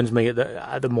concerns me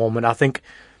at the moment. I think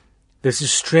there's a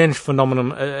strange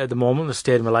phenomenon at the moment in the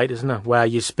Stadium of Light, isn't it, where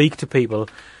you speak to people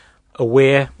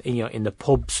away, in the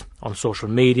pubs, on social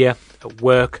media, at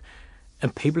work,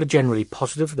 and people are generally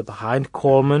positive. They're behind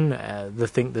Coleman. They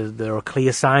think that there are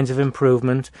clear signs of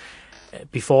improvement.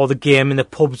 Before the game in the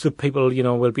pubs, the people,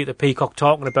 will be at the Peacock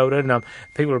talking about it, and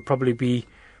people will probably be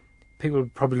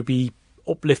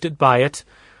uplifted by it.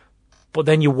 But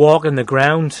then you walk on the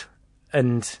ground,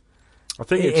 and I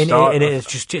think it's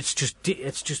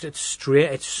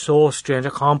straight. It's so strange. I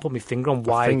can't put my finger on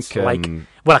why it's like.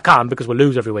 Well, I can because we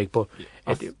lose every week, but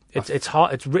it's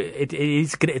hard. It's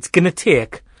going to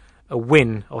take a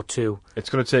win or two. It's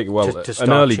going to take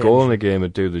an early goal in the game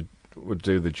would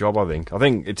do the job. I think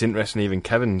it's interesting. Even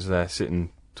Kevin's there sitting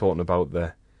talking about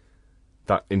that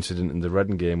incident in the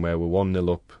Reading game where we're 1-0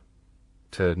 up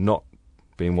to not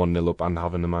being 1-0 up and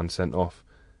having the man sent off,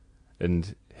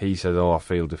 and he said, "Oh, I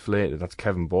feel deflated." That's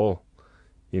Kevin Ball,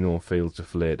 feels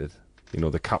deflated.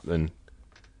 The captain,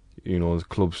 the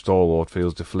club stalwart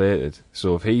feels deflated.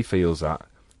 So if he feels that,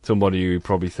 somebody who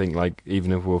probably think like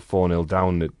even if we're 4-0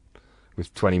 down, that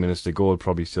with 20 minutes to go, would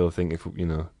probably still think if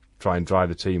try and drive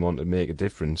the team on to make a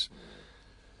difference.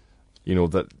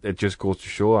 That it just goes to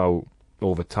show how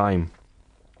over time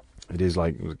it is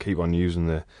like keep on using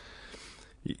the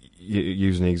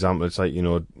example. It's like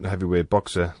a heavyweight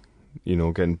boxer,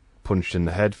 getting punched in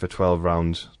the head for 12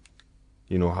 rounds.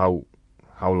 How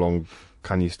long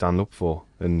can you stand up for?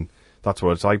 And that's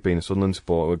what it's like being a Sunderland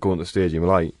supporter. We're going to the Stadium of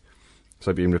Light. It's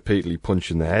like being repeatedly punched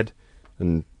in the head,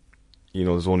 and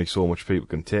there's only so much people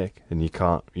can take, and you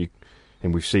can't.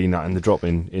 And we've seen that in the drop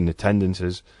in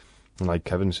attendances. And like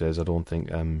Kevin says, I don't think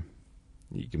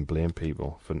you can blame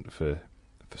people for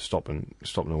stopping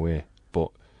away.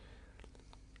 But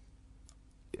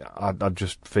I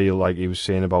just feel like he was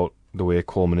saying about the way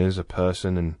Coleman is a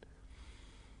person, and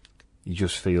he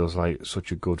just feels like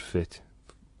such a good fit.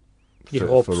 You'd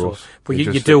hope so. Us. But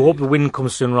you do hope the win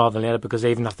comes sooner rather than later, because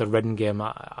even after the Reading game,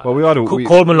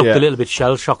 Coleman looked a little bit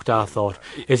shell-shocked, I thought.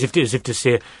 As if to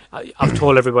say, I've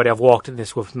told everybody I've walked in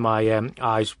this with my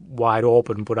eyes wide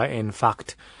open, but in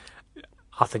fact,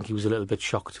 I think he was a little bit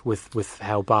shocked with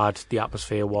how bad the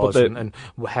atmosphere was and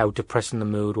how depressing the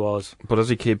mood was. But as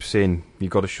he keeps saying,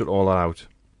 you've got to shut all that out.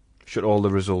 Shut all the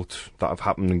results that have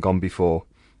happened and gone before.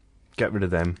 Get rid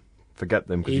of them. Forget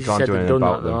them, because you can't do anything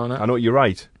about them. I know you're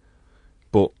right.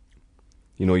 But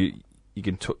you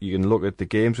can look at the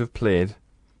games we've played.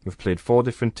 We've played 4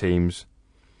 different teams.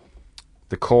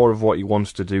 The core of what he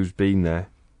wants to do has been there,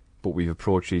 but we've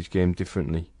approached each game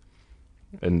differently.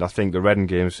 And I think the Reading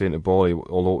game, saying to Bally,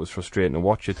 although it was frustrating to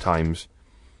watch at times,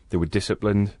 they were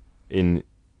disciplined in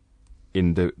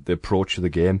the approach of the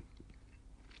game.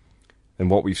 And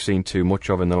what we've seen too much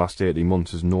of in the last 18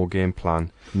 months is no game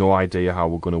plan, no idea how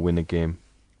we're going to win a game.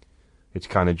 It's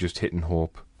kind of just hit and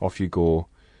hope. Off you go.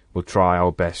 We'll try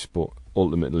our best, but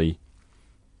ultimately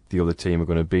the other team are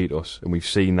going to beat us. And we've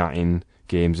seen that in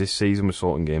games this season. We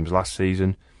saw it in games last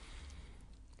season.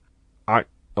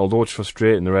 Although it's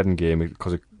frustrating, the Reading game,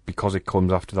 because it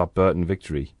comes after that Burton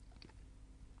victory,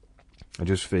 I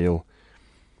just feel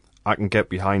I can get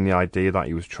behind the idea that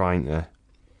he was trying to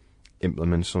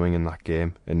implement something in that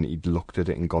game, and he'd looked at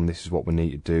it and gone, this is what we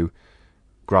need to do.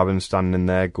 Grabbing, standing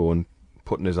there, going,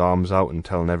 putting his arms out and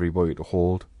telling everybody to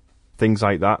hold. Things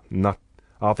like that. And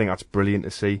I think that's brilliant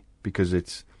to see, because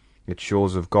it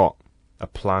shows they've got a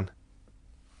plan.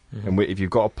 Mm-hmm. And if you've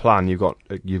got a plan, you've got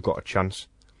a chance.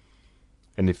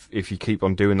 And if you keep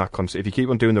on doing that, if you keep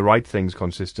on doing the right things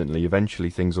consistently, eventually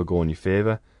things will go in your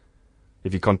favour.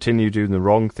 If you continue doing the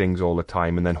wrong things all the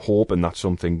time and then hoping that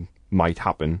something might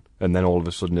happen and then all of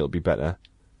a sudden it'll be better,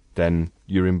 then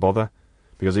you're in bother.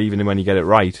 Because even when you get it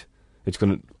right, it's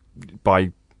going to,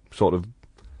 by sort of,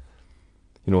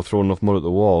 throwing enough mud at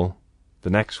the wall, the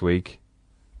next week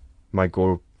might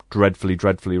go dreadfully,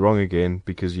 dreadfully wrong again,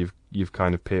 because you've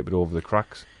kind of papered over the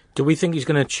cracks. Do we think he's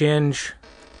going to change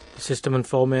the system and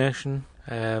formation?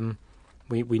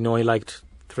 We know he liked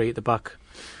 3 at the back.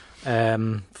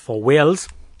 For Wales,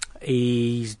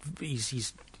 he's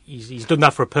done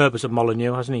that for a purpose at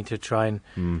Molineux, hasn't he, to try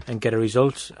and get a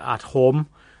result at home.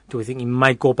 Do we think he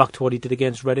might go back to what he did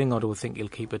against Reading, or do we think he'll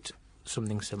keep it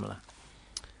something similar?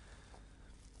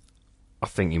 I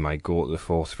think he might go to the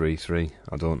 4-3-3.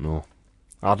 I don't know.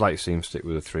 I'd like to see him stick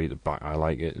with the 3 at the back. I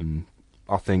like it, and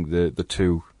I think the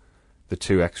two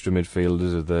extra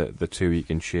midfielders are the 2 he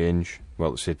can change.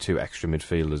 Well, say 2 extra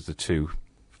midfielders, the 2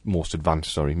 most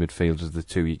advanced midfielders, the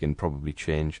two you can probably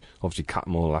change. Obviously,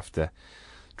 Catmull will have to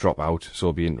drop out, so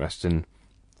it'll be interesting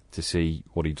to see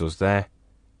what he does there.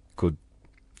 Could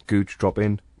Gooch drop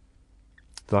in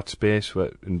that space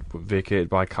vacated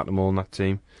by Catmull in that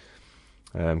team?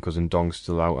 Because Ndong's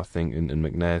still out, I think, and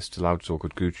McNair's still out, so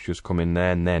could Gooch just come in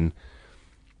there, and then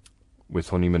with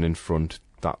Honeyman in front,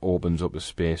 that opens up a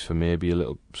space for maybe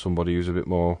somebody who's a bit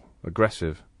more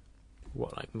aggressive.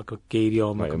 What, like McGeady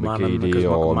or like McManaman?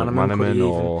 Or McManaman,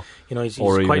 or he's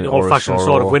quite an old-fashioned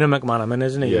sort of winner, McManaman,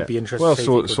 isn't he? Yeah. It'd be interesting. Well,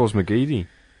 so's McGeady.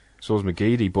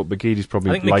 But McGeady's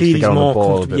probably likes to McGeady's get on the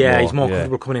ball a bit more. Yeah, he's more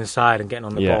comfortable coming inside and getting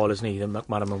on the ball, isn't he, than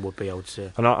McManaman would be, I would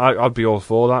say. And I'd be all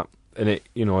for that. And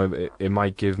it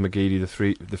might give McGeady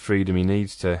the freedom he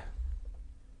needs to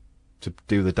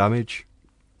do the damage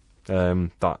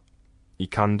that he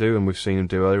can do, and we've seen him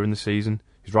do earlier in the season.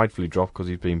 He's rightfully dropped because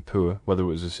he's been poor, whether it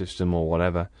was the system or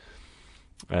whatever.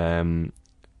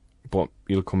 But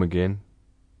he'll come again.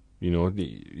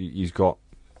 He's got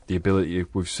the ability.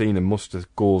 We've seen him muster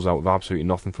goals out of absolutely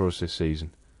nothing for us this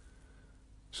season.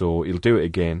 So he'll do it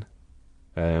again.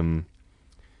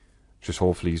 Just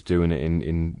hopefully he's doing it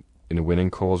in a winning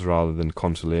cause rather than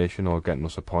consolation or getting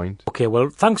us a point. Okay, well,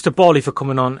 thanks to Bally for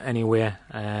coming on anyway.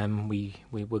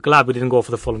 We're glad we didn't go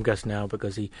for the Fulham guest now,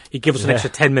 because he gave us an extra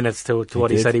 10 minutes to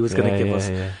what he said he was going to give us,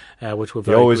 which we're very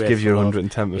grateful. He always gives you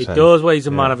 110%. He does. Well, he's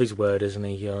a man of his word, isn't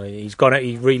he?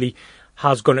 He really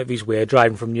has gone out of his way,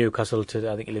 driving from Newcastle to,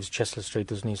 I think he lives Chestler Street,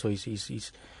 doesn't he? So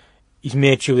he's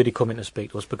made sure that he come in to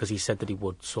speak to us because he said that he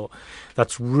would. So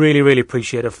that's really, really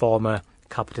appreciated. Former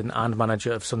captain and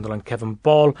manager of Sunderland, Kevin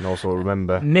Ball. And also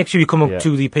remember, make sure you come up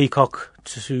to the Peacock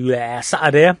to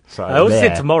Saturday. I always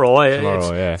say tomorrow.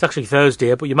 It's actually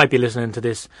Thursday, but you might be listening to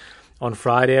this on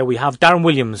Friday. We have Darren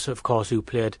Williams, of course, who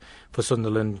played for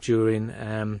Sunderland during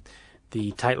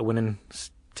the title-winning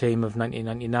team of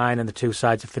 1999, and the two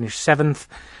sides have finished 7th,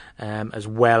 as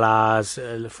well as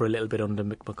for a little bit under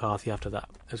Mick McCarthy after that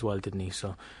as well, didn't he?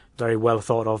 So very well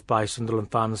thought of by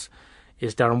Sunderland fans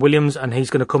is Darren Williams, and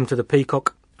he's going to come to the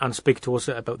Peacock and speak to us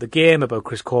about the game, about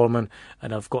Chris Coleman,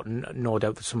 and I've got no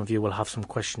doubt that some of you will have some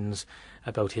questions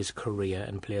about his career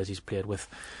and players he's played with,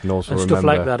 and also stuff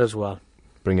like that as well.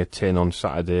 Bring a tin on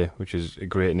Saturday, which is a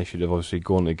great initiative. Obviously,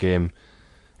 going to the game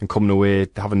and coming away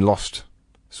having lost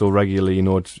so regularly,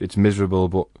 it's miserable,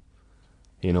 but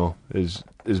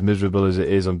as miserable as it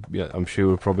is, I'm sure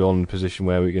we're probably all in a position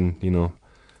where we can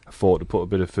afford to put a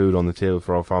bit of food on the table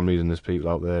for our families, and there's people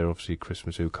out there, obviously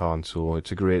Christmas, who can't. So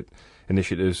it's a great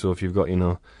initiative. So if you've got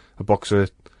a box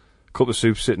of cup of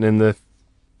soup sitting in the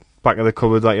back of the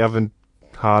cupboard that you haven't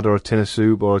had, or a tin of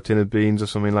soup or a tin of beans or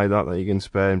something like that you can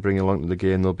spare and bring along to the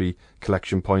game, there'll be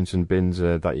collection points and bins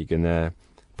that you can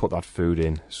put that food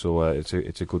in. So it's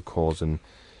a good cause, and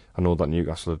I know that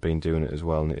Newcastle have been doing it as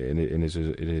well, and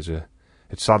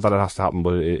it's sad that it has to happen,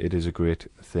 but it is a great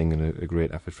thing and a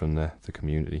great effort from the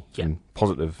community. Yeah. And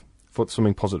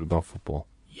something positive about football.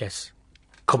 Yes.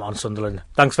 Come on, Sunderland.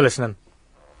 Thanks for listening.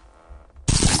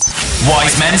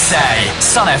 Wise Men Say,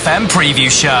 Sun FM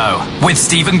Preview Show, with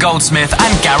Stephen Goldsmith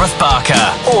and Gareth Barker.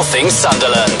 All things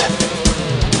Sunderland.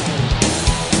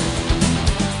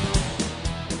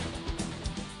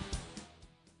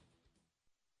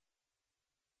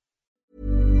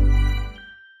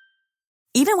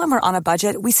 Even when we're on a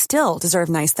budget, we still deserve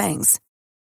nice things.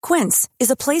 Quince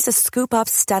is a place to scoop up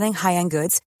stunning high-end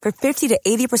goods for 50 to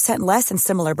 80% less than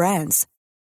similar brands.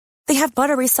 They have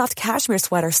buttery soft cashmere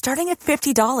sweaters starting at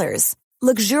 $50,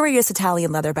 luxurious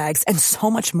Italian leather bags, and so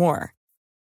much more.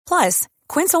 Plus,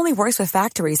 Quince only works with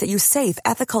factories that use safe,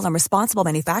 ethical, and responsible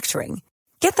manufacturing.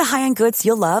 Get the high-end goods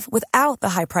you'll love without the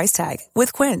high price tag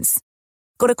with Quince.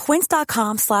 Go to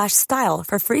quince.com/style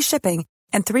for free shipping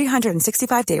and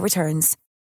 365-day returns.